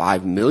make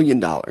 $5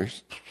 million.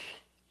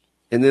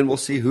 And then we'll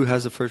see who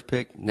has the first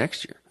pick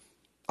next year.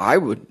 I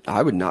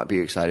would not be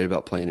excited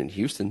about playing in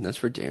Houston. That's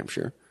for damn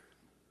sure.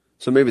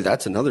 So maybe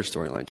that's another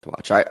storyline to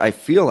watch. I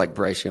feel like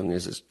Bryce Young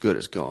is as good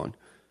as gone.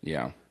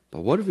 Yeah.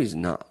 But what if he's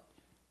not?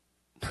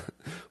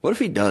 What if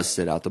he does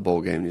sit out the bowl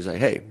game and he's like,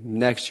 hey,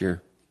 next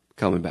year,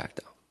 coming back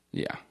though?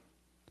 Yeah.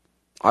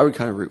 I would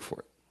kind of root for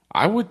it.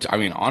 I would. I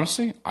mean,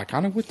 honestly, I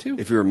kind of would too.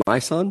 If you were my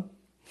son,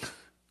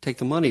 take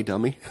the money,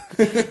 dummy.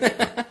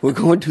 We're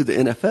going to the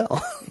NFL.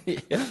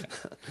 Yeah.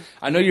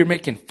 I know you're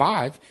making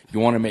 5. You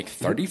want to make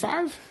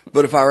 35?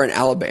 But if I were an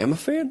Alabama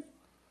fan,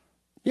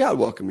 yeah, I'd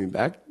welcome him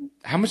back.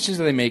 How much do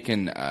they make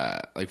in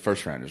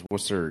first rounders?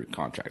 What's their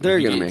contract?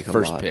 They're going to make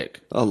first pick.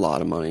 A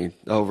lot of money,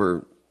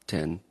 over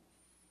 10.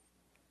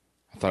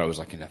 I thought it was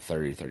like in the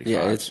 30,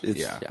 35.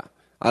 Yeah, yeah.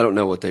 I don't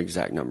know what the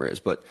exact number is,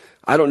 but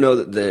I don't know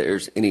that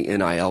there's any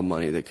NIL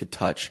money that could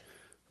touch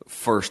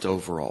first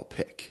overall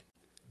pick.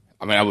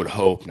 I mean, I would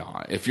hope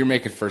not. If you're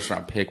making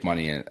first-round pick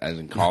money as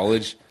in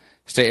college,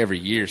 stay every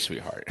year,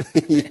 sweetheart.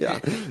 Yeah,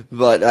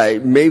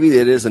 but maybe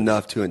it is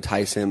enough to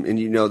entice him. And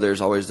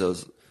there's always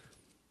those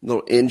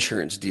little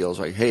insurance deals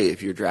like, hey,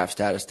 if your draft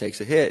status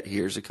takes a hit,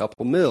 here's a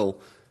couple mil.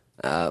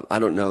 I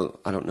don't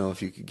know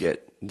if you could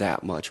get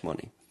that much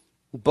money,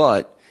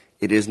 but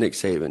it is Nick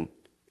Saban.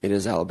 It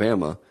is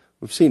Alabama.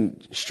 We've seen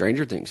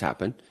stranger things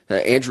happen.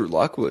 Andrew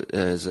Luck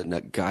is a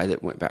guy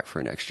that went back for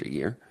an extra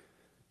year.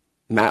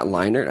 Matt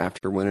Leinart,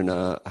 after winning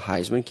a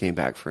Heisman, came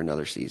back for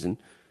another season.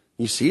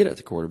 You see it at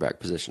the quarterback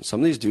position.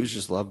 Some of these dudes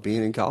just love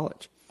being in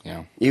college.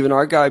 Yeah. Even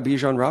our guy,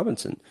 Bijan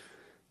Robinson,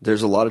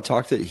 there's a lot of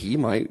talk that he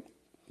might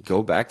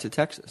go back to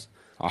Texas.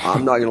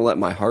 I'm not going to let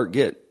my heart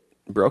get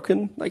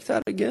broken like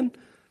that again.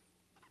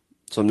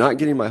 So I'm not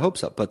getting my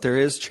hopes up. But there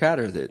is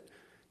chatter that,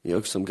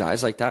 some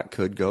guys like that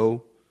could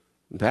go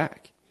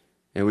back.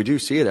 And we do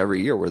see it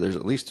every year where there's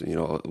at least,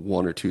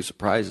 one or two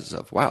surprises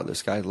of, wow,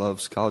 this guy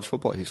loves college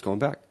football. He's going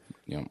back.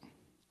 Yeah.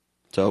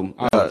 So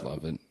I would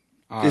love it.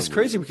 It's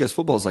crazy because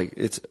football's like,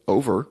 it's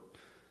over.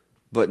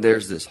 But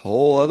there's this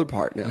whole other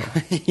part now.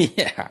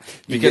 Yeah.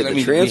 You get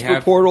the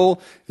transfer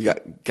portal. You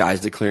got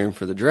guys declaring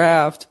for the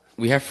draft.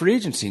 We have free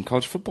agency in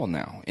college football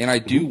now. And I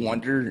do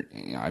wonder,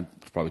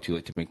 it's probably too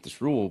late to make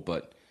this rule,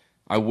 but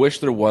I wish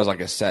there was like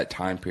a set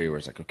time period where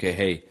it's like, okay,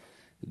 hey,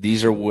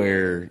 these are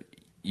where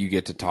you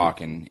get to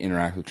talk and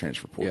interact with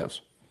transfer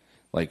portals. Yeah.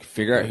 Like,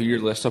 figure out who your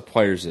list of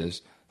players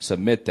is,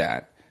 submit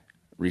that,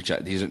 reach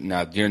out.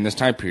 Now, during this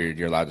time period,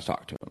 you're allowed to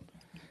talk to them.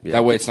 Yeah.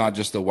 That way it's not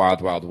just the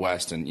wild, wild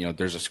west and,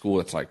 there's a school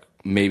that's like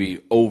maybe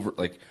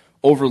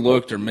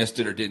overlooked or missed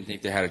it or didn't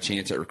think they had a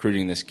chance at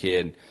recruiting this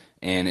kid,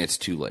 and it's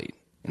too late.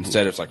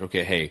 Instead, it's like,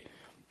 okay, hey,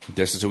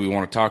 this is who we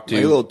want to talk to.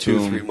 Like a little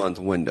 2-3 month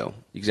window.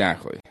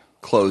 Exactly.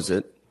 Close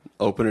it.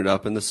 Open it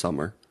up in the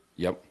summer.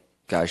 Yep.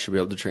 Guys should be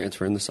able to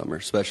transfer in the summer,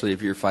 especially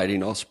if you're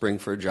fighting all spring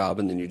for a job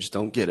and then you just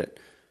don't get it.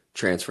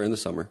 Transfer in the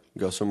summer.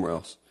 Go somewhere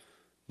else.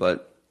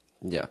 But,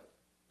 yeah,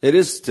 it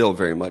is still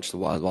very much the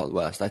wild, wild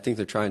west. I think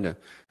they're trying to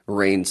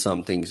rein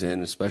some things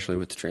in, especially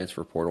with the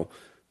transfer portal.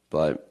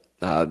 But,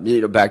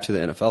 back to the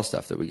NFL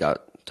stuff that we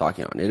got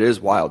talking on. It is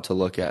wild to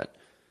look at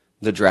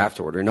the draft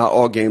order. Not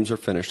all games are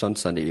finished on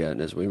Sunday yet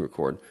as we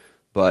record.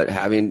 But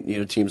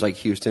having, teams like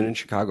Houston and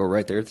Chicago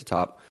right there at the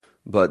top.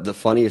 But the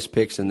funniest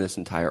picks in this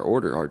entire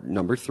order are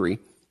number 3,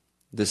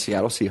 the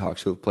Seattle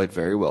Seahawks, who have played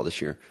very well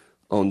this year,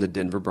 own the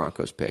Denver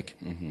Broncos pick.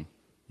 Mm-hmm.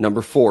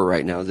 Number 4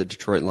 right now, the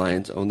Detroit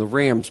Lions own the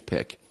Rams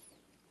pick.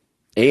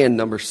 And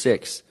number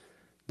 6,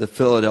 the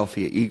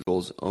Philadelphia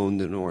Eagles own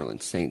the New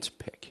Orleans Saints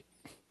pick.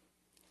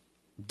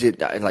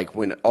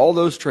 When all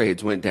those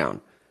trades went down,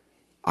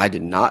 I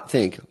did not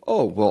think,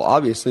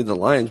 obviously the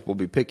Lions will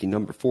be picking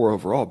number 4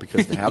 overall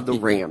because they have the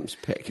Rams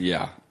pick.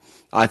 Yeah.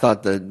 I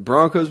thought the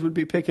Broncos would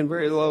be picking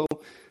very low.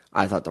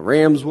 I thought the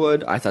Rams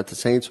would. I thought the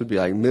Saints would be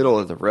like middle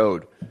of the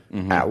road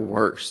at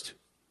worst.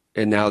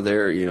 And now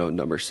they're,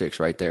 number 6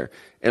 right there.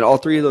 And all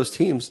 3 of those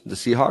teams, the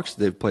Seahawks,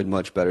 they've played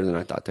much better than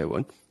I thought they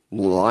would.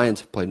 The Lions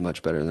have played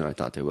much better than I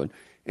thought they would.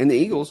 And the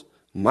Eagles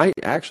might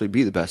actually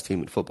be the best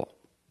team in football.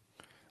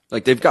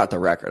 Like, they've got the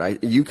record.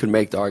 You can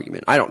make the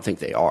argument. I don't think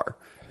they are.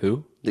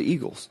 Who? The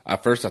Eagles.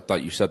 At first, I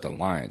thought you said the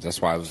Lions.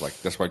 That's why I was like,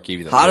 that's why I gave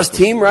you the hottest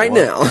team right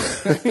now.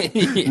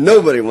 Yeah.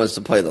 Nobody wants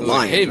to play the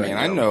Lions. Hey, man,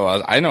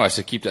 I know I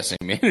should keep that same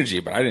energy,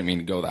 but I didn't mean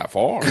to go that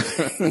far.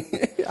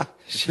 Yeah.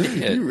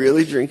 Shit. You're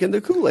really drinking the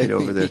Kool-Aid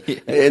over there. Yeah.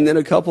 And then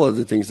a couple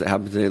other things that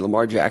happened today.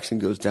 Lamar Jackson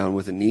goes down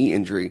with a knee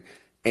injury.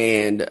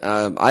 And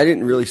I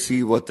didn't really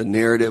see what the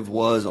narrative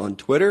was on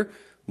Twitter.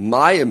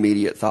 My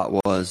immediate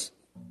thought was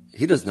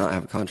he does not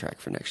have a contract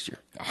for next year.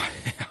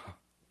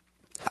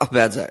 How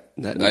bad's that?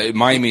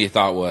 My immediate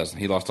thought was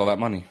he lost all that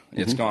money.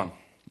 It's gone.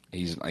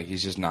 He's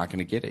just not going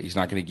to get it. He's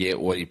not going to get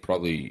what he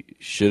probably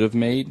should have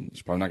made.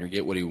 He's probably not going to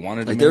get what he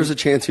wanted to make. There was a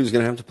chance he was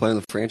going to have to play on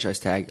the franchise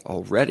tag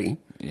already.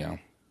 Yeah.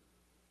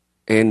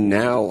 And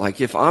now,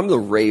 if I'm the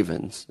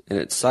Ravens, and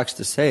it sucks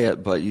to say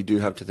it, but you do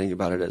have to think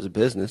about it as a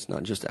business,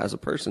 not just as a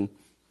person,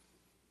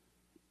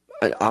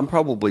 I'm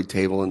probably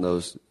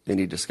tabling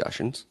any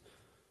discussions,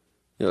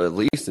 at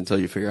least until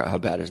you figure out how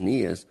bad his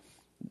knee is.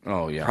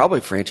 Oh, yeah.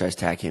 Probably franchise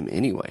tag him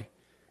anyway.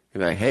 Be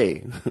like,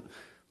 hey,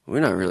 we're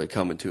not really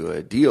coming to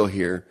a deal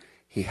here.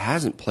 He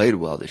hasn't played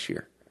well this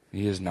year.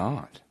 He is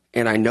not.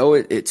 And I know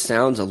it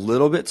sounds a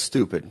little bit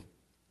stupid.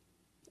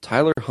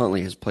 Tyler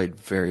Huntley has played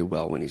very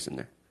well when he's in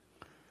there.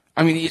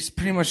 I mean, it's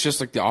pretty much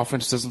just like the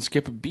offense doesn't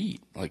skip a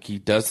beat. Like, he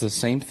does the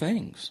same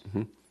things.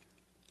 Mm-hmm.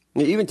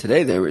 Even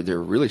today, they're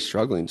really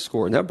struggling to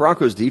score. And that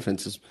Broncos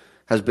defense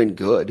has been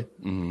good.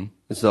 Mm-hmm.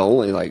 It's the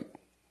only,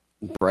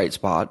 bright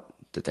spot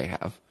that they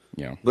have.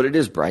 Yeah. But it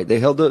is bright. They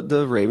held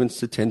the Ravens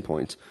to 10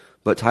 points.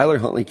 But Tyler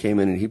Huntley came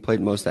in and he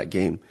played most of that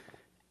game.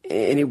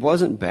 And he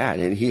wasn't bad.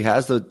 And he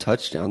has the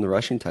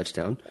rushing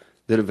touchdown,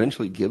 that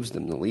eventually gives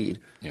them the lead.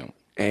 Yeah.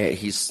 And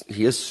he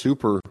is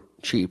super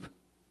cheap.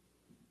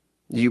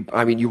 You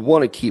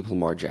want to keep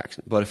Lamar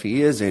Jackson, but if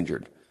he is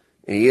injured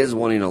and he is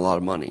wanting a lot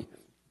of money,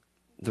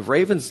 the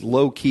Ravens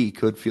low-key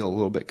could feel a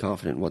little bit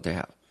confident in what they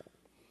have.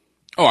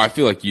 Oh, I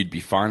feel like you'd be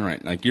fine,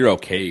 right? Like, you're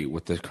okay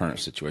with the current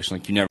situation.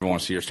 Like, you never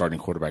want to see your starting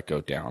quarterback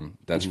go down.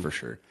 That's for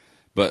sure.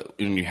 But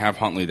when you have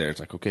Huntley there, it's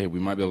like, okay, we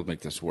might be able to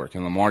make this work.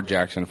 And Lamar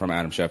Jackson from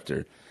Adam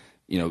Schefter,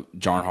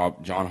 John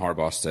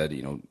Harbaugh said,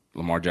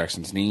 Lamar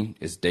Jackson's knee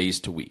is days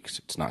to weeks.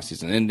 It's not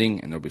season ending,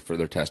 and there'll be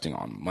further testing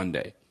on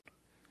Monday.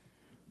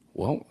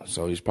 Well,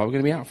 so he's probably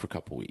going to be out for a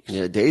couple weeks.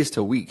 Yeah, days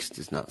to weeks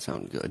does not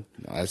sound good.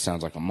 No, that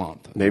sounds like a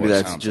month. Maybe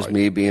that's just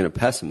me being a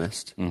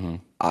pessimist. Mm-hmm.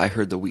 I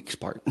heard the weeks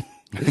part.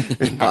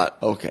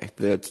 Okay,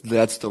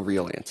 that's the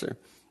real answer.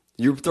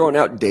 You're throwing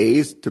out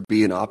days to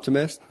be an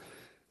optimist.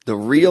 The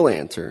real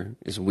answer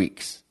is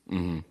weeks.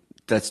 Mm-hmm.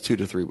 That's 2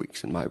 to 3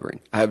 weeks in my brain.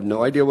 I have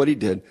no idea what he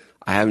did.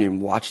 I haven't even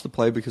watched the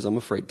play because I'm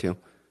afraid to.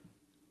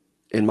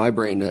 In my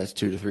brain, that's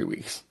 2 to 3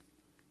 weeks.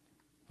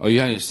 Oh,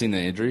 you haven't seen the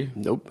injury?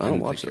 Nope, I don't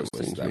watch those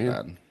things. That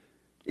bad.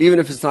 Even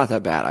if it's not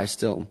that bad, I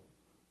still.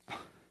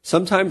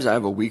 Sometimes I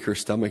have a weaker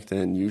stomach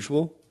than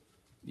usual.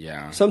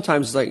 Yeah.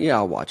 Sometimes it's like, yeah,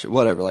 I'll watch it.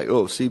 Whatever. Like,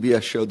 oh,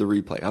 CBS showed the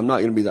replay. I'm not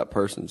going to be that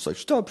person. It's like,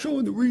 stop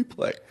showing the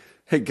replay.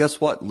 Hey,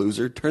 guess what,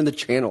 loser? Turn the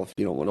channel if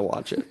you don't want to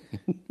watch it.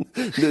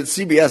 The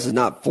CBS is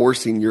not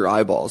forcing your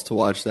eyeballs to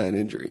watch that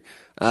injury.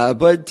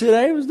 But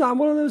today was not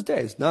one of those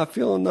days. Not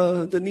feeling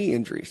the knee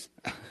injuries.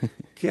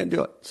 Can't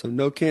do it. So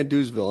no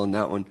can-do'sville on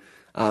that one.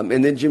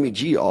 And then Jimmy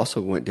G also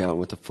went down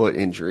with a foot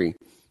injury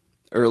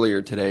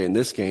earlier today in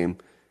this game,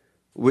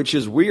 which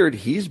is weird.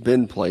 He's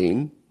been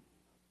playing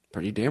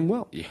pretty damn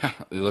well. Yeah,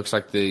 it looks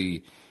like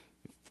I'm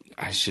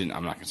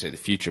not going to say the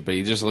future, but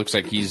he just looks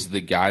like he's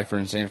the guy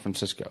for San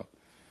Francisco.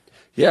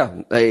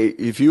 Yeah,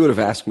 if you would have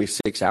asked me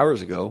 6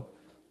 hours ago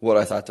what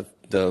I thought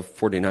the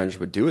 49ers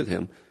would do with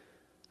him,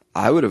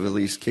 I would have at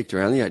least kicked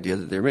around the idea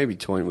that they may be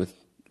toying with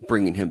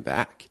bringing him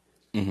back.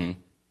 Mm-hmm.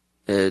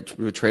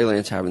 With Trey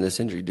Lance having this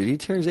injury. Did he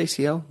tear his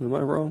ACL? Am I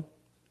wrong?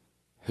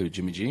 Who,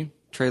 Jimmy G?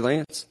 Trey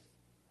Lance?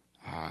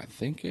 I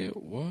think it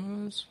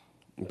was.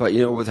 But,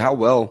 with how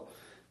well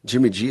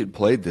Jimmy G had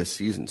played this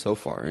season so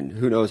far, and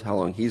who knows how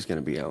long he's going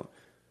to be out,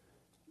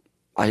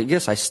 I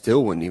guess I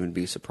still wouldn't even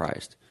be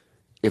surprised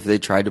if they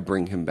tried to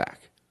bring him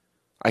back.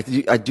 I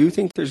do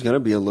think there's going to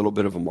be a little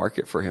bit of a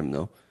market for him,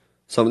 though.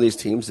 Some of these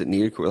teams that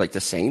need, like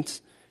the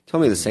Saints, tell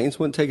me the Saints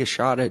wouldn't take a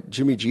shot at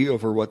Jimmy G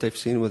over what they've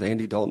seen with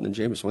Andy Dalton and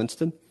Jameis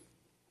Winston?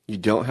 You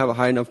don't have a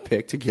high enough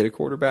pick to get a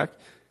quarterback,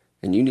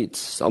 and you need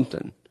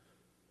something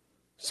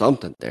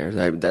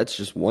there. That's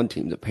just one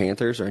team. The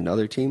Panthers are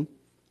another team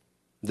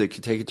that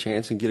could take a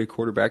chance and get a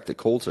quarterback. The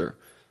Colts are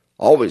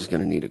always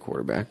going to need a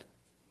quarterback.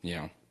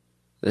 Yeah.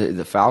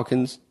 The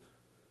Falcons,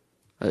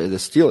 the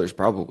Steelers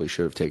probably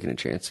should have taken a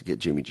chance to get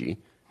Jimmy G.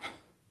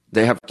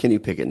 They have Kenny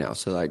Pickett now,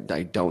 so I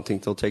don't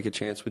think they'll take a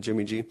chance with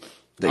Jimmy G.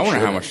 I wonder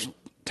how much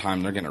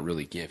time they're going to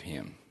really give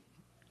him.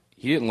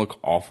 He didn't look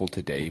awful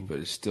today, but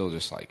it's still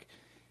just like,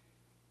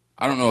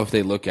 I don't know if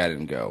they look at it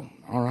and go,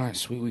 all right,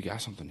 sweet, we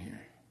got something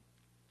here.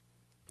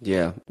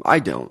 Yeah, I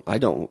don't.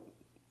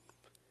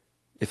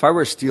 If I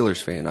were a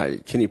Steelers fan,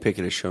 Kenny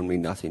Pickett has shown me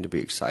nothing to be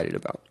excited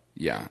about.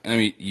 Yeah, I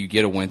mean, you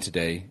get a win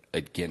today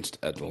against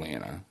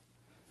Atlanta.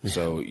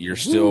 So you're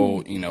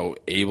still,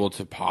 able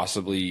to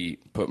possibly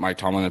put Mike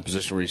Tomlin in a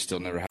position where he's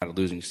still never had a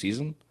losing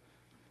season.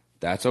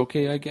 That's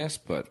okay, I guess,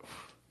 but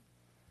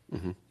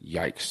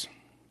yikes.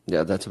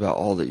 Yeah, that's about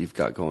all that you've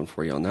got going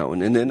for you on that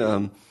one. And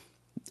then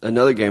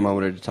another game I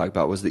wanted to talk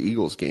about was the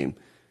Eagles game.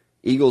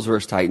 Eagles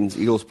versus Titans.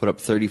 Eagles put up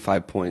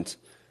 35 points.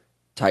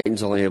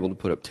 Titans only able to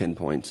put up 10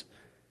 points.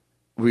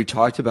 We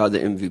talked about the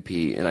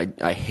MVP, and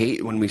I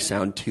hate when we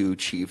sound too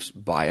Chiefs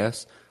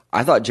biased.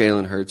 I thought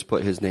Jalen Hurts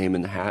put his name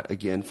in the hat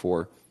again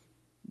for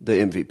the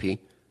MVP.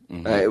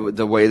 Mm-hmm.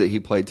 The way that he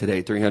played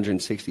today,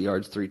 360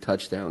 yards, 3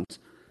 touchdowns.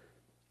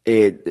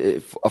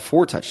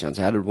 4 touchdowns,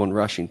 added 1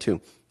 rushing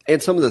too.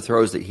 And some of the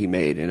throws that he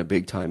made in a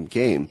big-time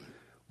game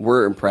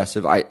were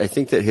impressive. I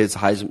think that his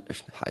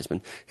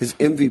Heisman, his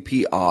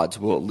MVP odds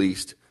will at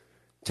least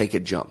take a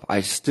jump.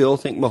 I still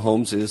think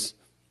Mahomes is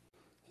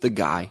the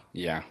guy.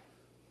 Yeah.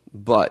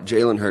 But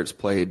Jalen Hurts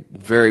played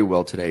very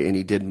well today, and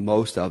he did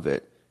most of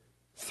it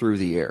through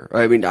the air.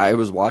 I mean, I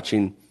was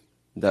watching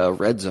the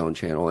Red Zone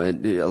channel,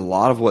 and a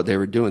lot of what they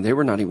were doing, they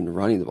were not even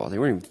running the ball. They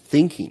weren't even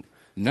thinking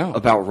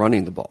about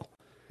running the ball.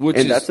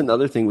 That's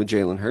another thing with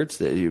Jalen Hurts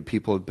that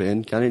people have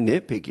been kind of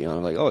nitpicky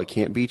on. Like, it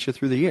can't beat you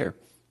through the air.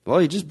 Well,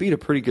 he just beat a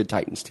pretty good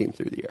Titans team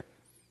through the air.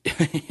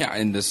 Yeah,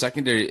 and the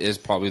secondary is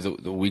probably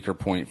the weaker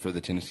point for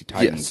the Tennessee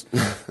Titans.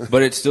 Yes.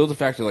 But it's still the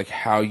fact of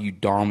how you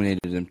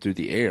dominated them through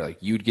the air.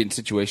 You'd get in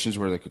situations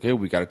where okay,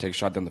 we got to take a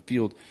shot down the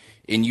field,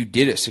 and you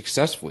did it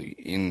successfully.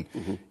 And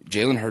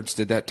Jalen Hurts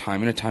did that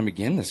time and time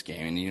again this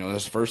game. And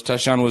his first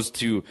touchdown was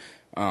to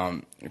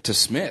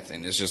Smith,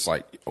 and it's just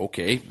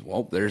okay,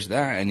 well, there's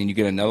that. And then you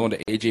get another one to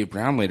A.J.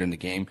 Brown later in the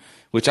game,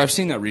 which I've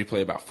seen that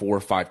replay about 4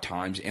 or 5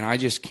 times, and I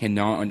just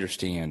cannot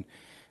understand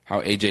how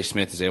A.J.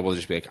 Smith is able to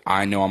just be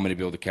I know I'm going to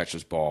be able to catch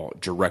this ball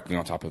directly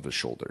on top of his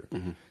shoulder.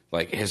 Mm-hmm.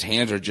 Like, his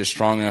hands are just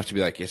strong enough to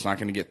be like, it's not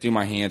going to get through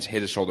my hands,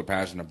 hit his shoulder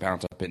pads, and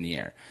bounce up in the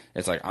air.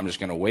 It's like, I'm just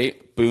going to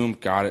wait, boom,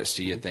 got it,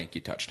 see you, thank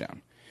you,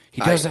 touchdown.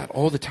 He does that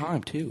all the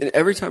time, too. And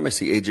every time I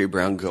see A.J.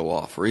 Brown go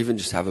off or even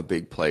just have a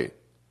big play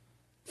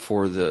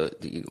for the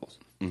Eagles,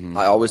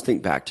 I always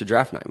think back to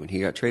draft night when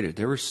he got traded.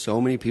 There were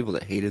so many people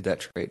that hated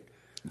that trade.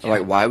 Yeah.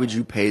 Like, why would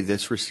you pay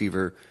this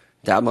receiver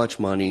that much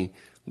money?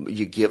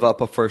 You give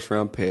up a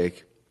first-round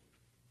pick.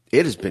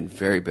 It has been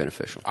very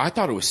beneficial. I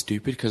thought it was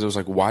stupid because it was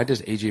like, why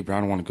does A.J.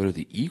 Brown want to go to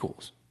the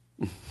Eagles?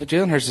 But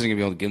Jalen Hurts isn't going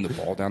to be able to give him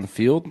the ball down the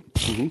field.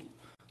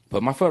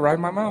 Put my foot right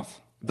in my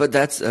mouth. But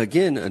that's,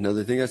 again,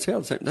 another thing I say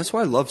all the time. That's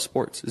why I love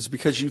sports. It's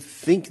because you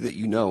think that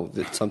you know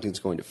that something's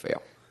going to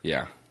fail.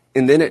 Yeah.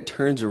 And then it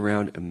turns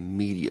around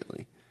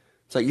immediately.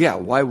 It's like, yeah,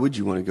 why would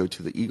you want to go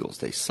to the Eagles?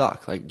 They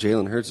suck. Like,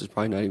 Jalen Hurts is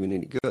probably not even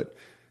any good.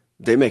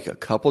 They make a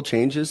couple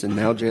changes, and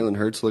now Jalen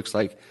Hurts looks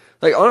like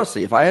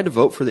honestly, if I had to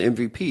vote for the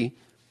MVP,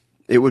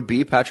 it would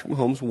be Patrick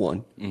Mahomes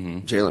 1,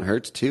 Jalen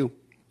Hurts 2.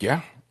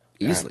 Yeah.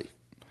 Easily.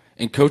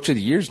 And Coach of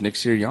the Year is Nick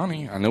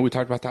Sirianni. I know we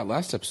talked about that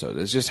last episode.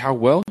 It's just how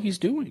well he's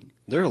doing.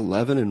 They're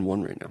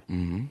 11-1 right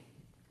now.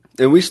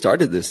 And we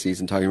started this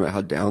season talking about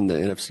how down the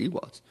NFC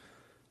was.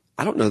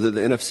 I don't know that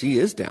the NFC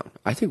is down.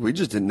 I think we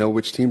just didn't know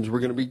which teams were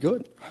going to be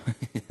good.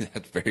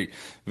 That's very,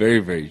 very,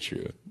 very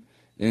true.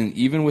 And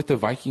even with the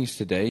Vikings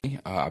today,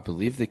 I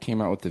believe they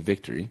came out with the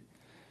victory.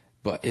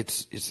 But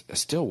it's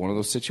still one of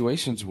those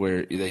situations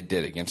where they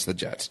did against the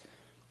Jets.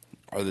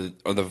 Are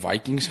the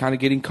Vikings kind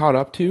of getting caught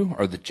up to?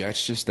 Are the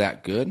Jets just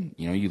that good?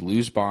 You know, you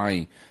lose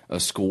by a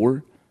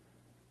score.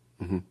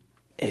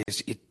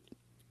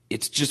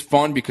 It's just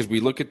fun because we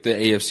look at the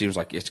AFC, it's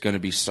like it's going to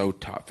be so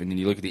tough. And then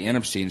you look at the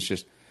NFC, and it's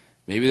just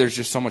maybe there's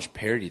just so much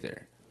parity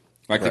there.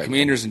 Like the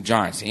Commanders and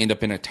Giants, they end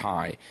up in a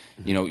tie.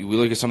 You know, we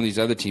look at some of these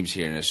other teams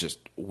here, and it's just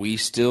we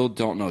still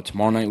don't know.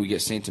 Tomorrow night we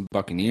get Saints and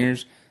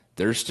Buccaneers.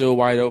 They're still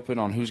wide open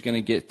on who's going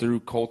to get through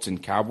Colts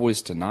and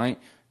Cowboys tonight.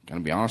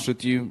 Going to be honest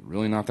with you,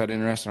 really not that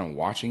interested in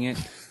watching it.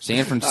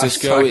 San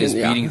Francisco is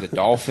beating the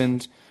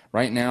Dolphins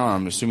right now.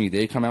 I'm assuming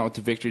they come out with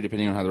the victory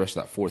depending on how the rest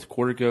of that fourth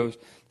quarter goes.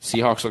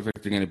 Seahawks look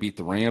like they're going to beat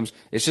the Rams.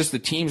 It's just the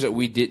teams that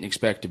we didn't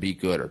expect to be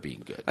good are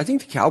being good. I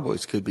think the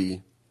Cowboys could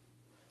be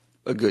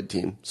a good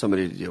team,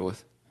 somebody to deal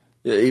with.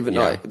 Even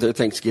their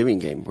Thanksgiving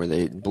game where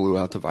they blew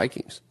out the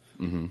Vikings.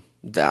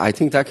 I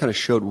think that kind of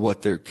showed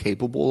what they're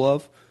capable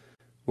of,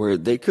 where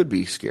they could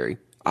be scary.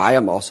 I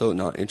am also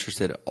not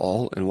interested at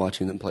all in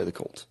watching them play the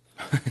Colts.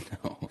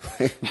 No.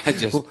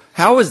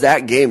 How is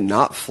that game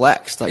not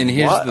flexed? Like,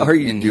 what are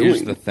you doing?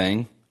 Here's the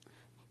thing.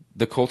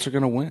 The Colts are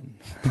going to win.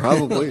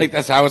 Probably. Like,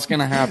 that's how it's going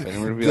to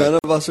happen. None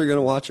of us are going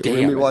to watch it. We're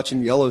going to be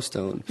watching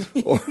Yellowstone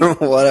or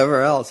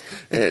whatever else.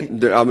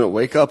 And I'm going to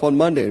wake up on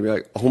Monday and be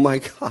like, oh, my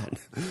God,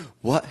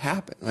 what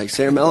happened? Like,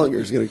 Sam Ehlinger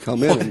is going to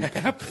come in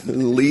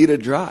and lead a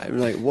drive. I'm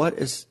like, what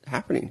is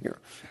happening here?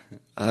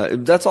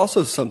 That's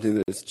also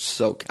something that's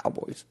so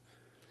Cowboys.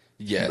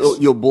 Yes.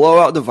 You'll blow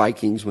out the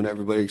Vikings when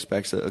everybody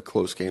expects a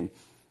close game,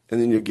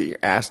 and then you'll get your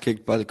ass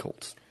kicked by the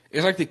Colts.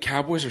 It's like the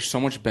Cowboys are so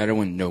much better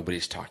when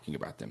nobody's talking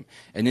about them.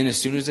 And then as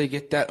soon as they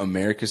get that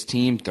America's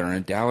team, they're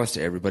in Dallas,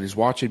 everybody's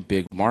watching,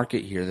 big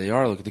market, here they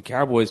are. Look at the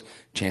Cowboys,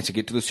 chance to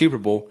get to the Super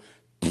Bowl.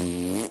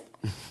 They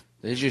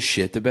just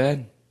shit the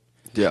bed.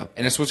 Yeah.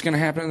 And that's what's going to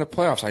happen in the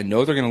playoffs. I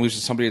know they're going to lose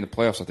to somebody in the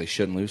playoffs that they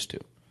shouldn't lose to.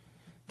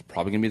 They're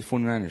probably going to be the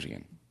 49ers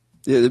again.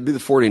 Yeah, it'd be the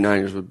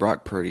 49ers with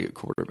Brock Purdy at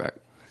quarterback.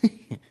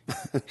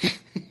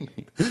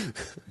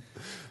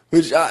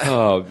 Which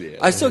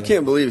I still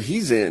can't believe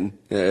he's in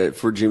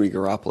for Jimmy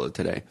Garoppolo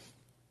today.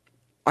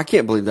 I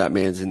can't believe that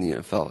man's in the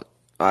NFL.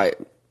 I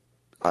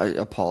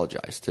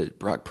apologize to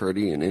Brock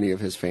Purdy and any of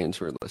his fans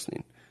who are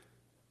listening.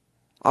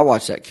 I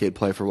watched that kid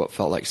play for what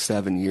felt like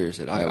 7 years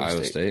at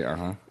Iowa State.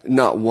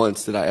 Not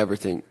once did I ever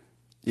think,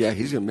 yeah,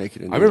 he's going to make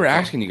it in the I remember NFL.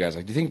 asking you guys,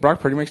 like, do you think Brock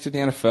Purdy makes it to the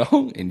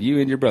NFL? And you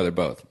and your brother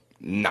both.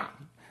 Nah.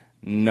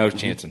 No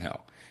chance in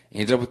hell. He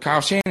ends up with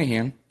Kyle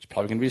Shanahan. He's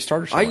probably going to be a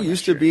starter. I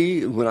used to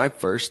be, when I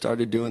first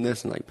started doing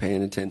this and like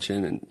paying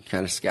attention and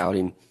kind of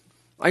scouting,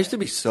 I used to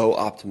be so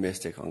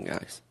optimistic on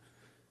guys.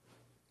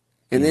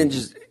 And then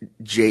just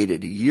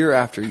jaded year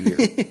after year.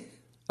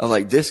 of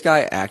like, this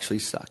guy actually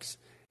sucks.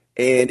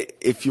 And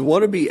if you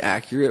want to be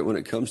accurate when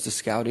it comes to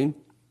scouting,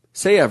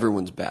 say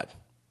everyone's bad.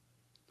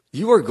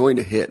 You are going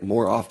to hit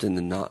more often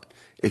than not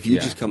if you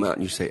just come out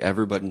and you say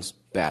everybody's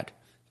bad.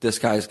 This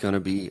guy's going to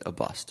be a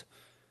bust.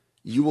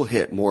 You will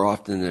hit more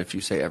often than if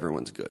you say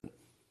everyone's good.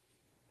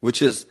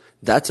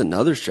 That's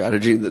another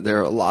strategy that there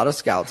are a lot of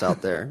scouts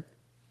out there,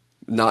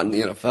 not in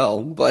the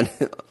NFL, but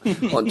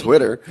on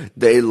Twitter,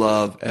 they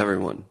love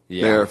everyone.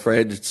 Yeah. They're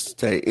afraid to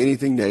say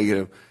anything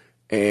negative.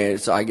 And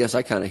so I guess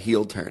I kind of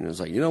heel turned and was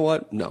like, you know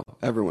what? No,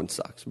 everyone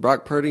sucks.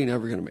 Brock Purdy,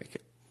 never going to make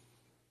it.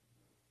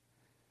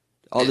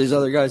 All these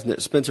other guys,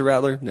 Spencer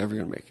Rattler, never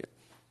going to make it.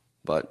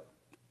 But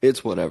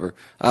it's whatever.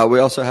 We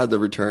also had the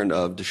return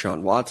of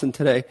Deshaun Watson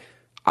today.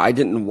 I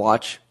didn't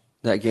watch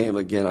that game.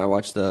 Again, I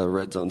watched the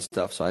red zone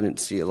stuff, so I didn't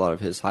see a lot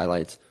of his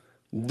highlights.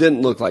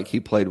 Didn't look like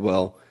he played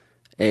well.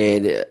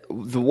 And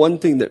the one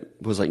thing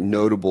that was like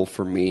notable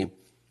for me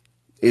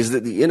is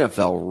that the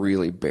NFL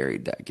really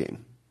buried that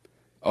game.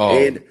 Oh,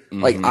 And,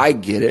 I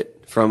get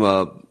it from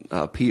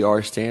a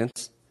PR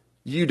stance.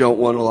 You don't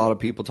want a lot of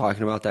people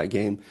talking about that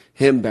game.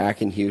 Him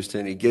back in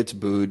Houston, he gets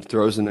booed,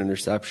 throws an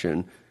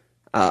interception.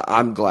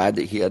 I'm glad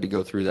that he had to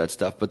go through that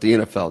stuff. But the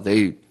NFL,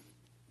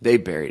 they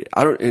buried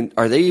it. And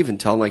are they even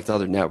telling the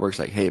other networks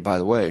hey, by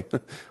the way,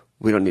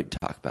 we don't need to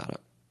talk about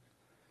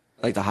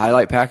it? The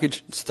highlight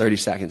package, it's 30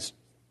 seconds.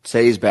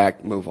 Say he's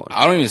back, move on.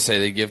 I don't even say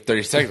they give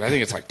 30 seconds. I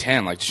think it's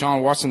 10.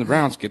 Deshaun Watson, the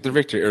Browns get their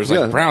victory. Or it's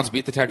Browns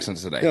beat the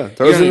Texans today. Yeah, you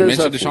don't even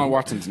mention interception. Deshaun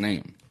Watson's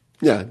name.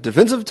 Yeah,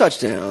 defensive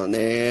touchdown,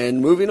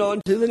 and moving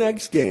on to the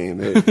next game.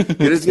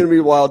 It is going to be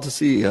wild to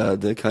see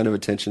the kind of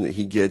attention that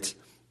he gets.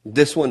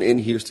 This one in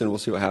Houston, we'll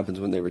see what happens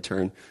when they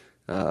return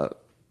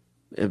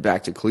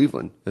back to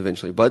Cleveland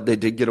eventually. But they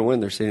did get a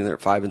win. They're sitting there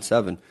at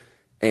 5-7.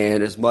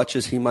 And as much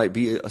as he might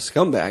be a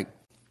scumbag,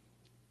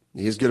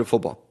 he's good at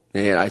football.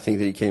 And I think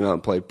that he came out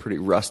and played pretty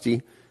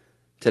rusty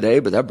today,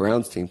 but that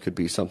Browns team could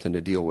be something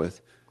to deal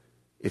with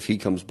if he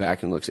comes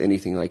back and looks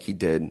anything like he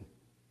did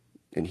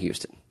in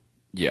Houston.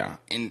 Yeah,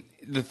 and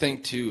the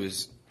thing too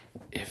is,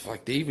 if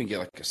they even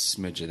get a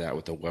smidge of that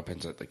with the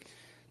weapons that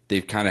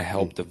they've kind of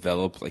helped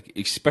develop,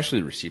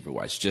 especially receiver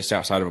wise, just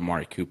outside of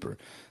Amari Cooper.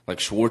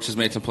 Schwartz has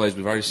made some plays.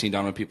 We've already seen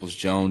Donovan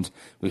Peoples-Jones.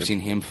 We've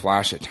seen him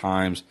flash at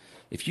times.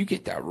 If you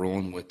get that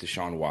rolling with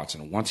Deshaun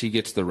Watson, once he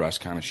gets the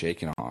rust kind of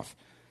shaken off,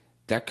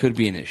 that could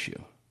be an issue.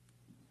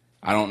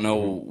 I don't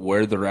know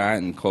where they're at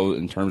in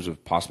terms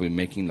of possibly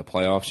making the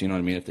playoffs. You know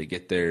what I mean? If they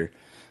get there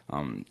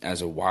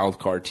as a wild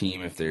card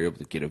team, if they're able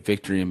to get a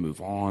victory and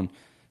move on,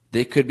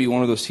 they could be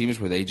one of those teams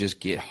where they just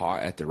get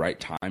hot at the right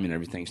time and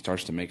everything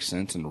starts to make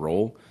sense and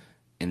roll.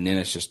 And then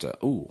it's just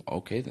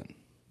okay then.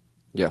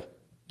 Yeah,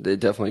 they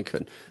definitely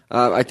could.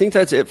 I think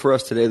that's it for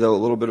us today, though. A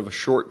little bit of a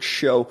short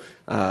show.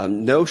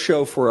 No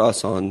show for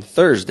us on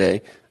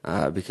Thursday.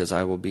 Because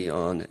I will be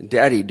on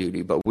daddy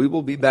duty. But we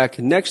will be back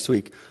next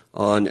week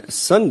on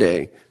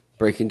Sunday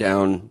breaking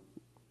down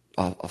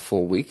a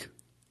full week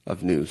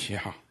of news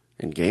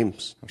and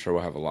games. I'm sure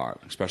we'll have a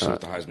lot, especially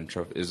with the Heisman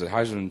Trophy. Is the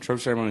Heisman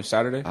Trophy ceremony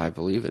Saturday? I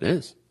believe it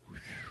is.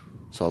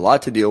 So a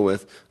lot to deal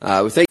with.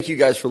 We thank you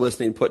guys for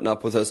listening, putting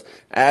up with us.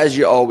 As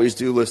you always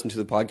do, listen to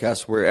the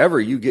podcast wherever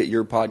you get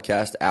your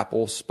podcast,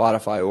 Apple,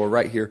 Spotify, or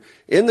right here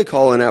in the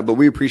Call-In app. But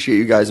we appreciate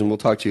you guys, and we'll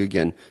talk to you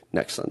again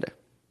next Sunday.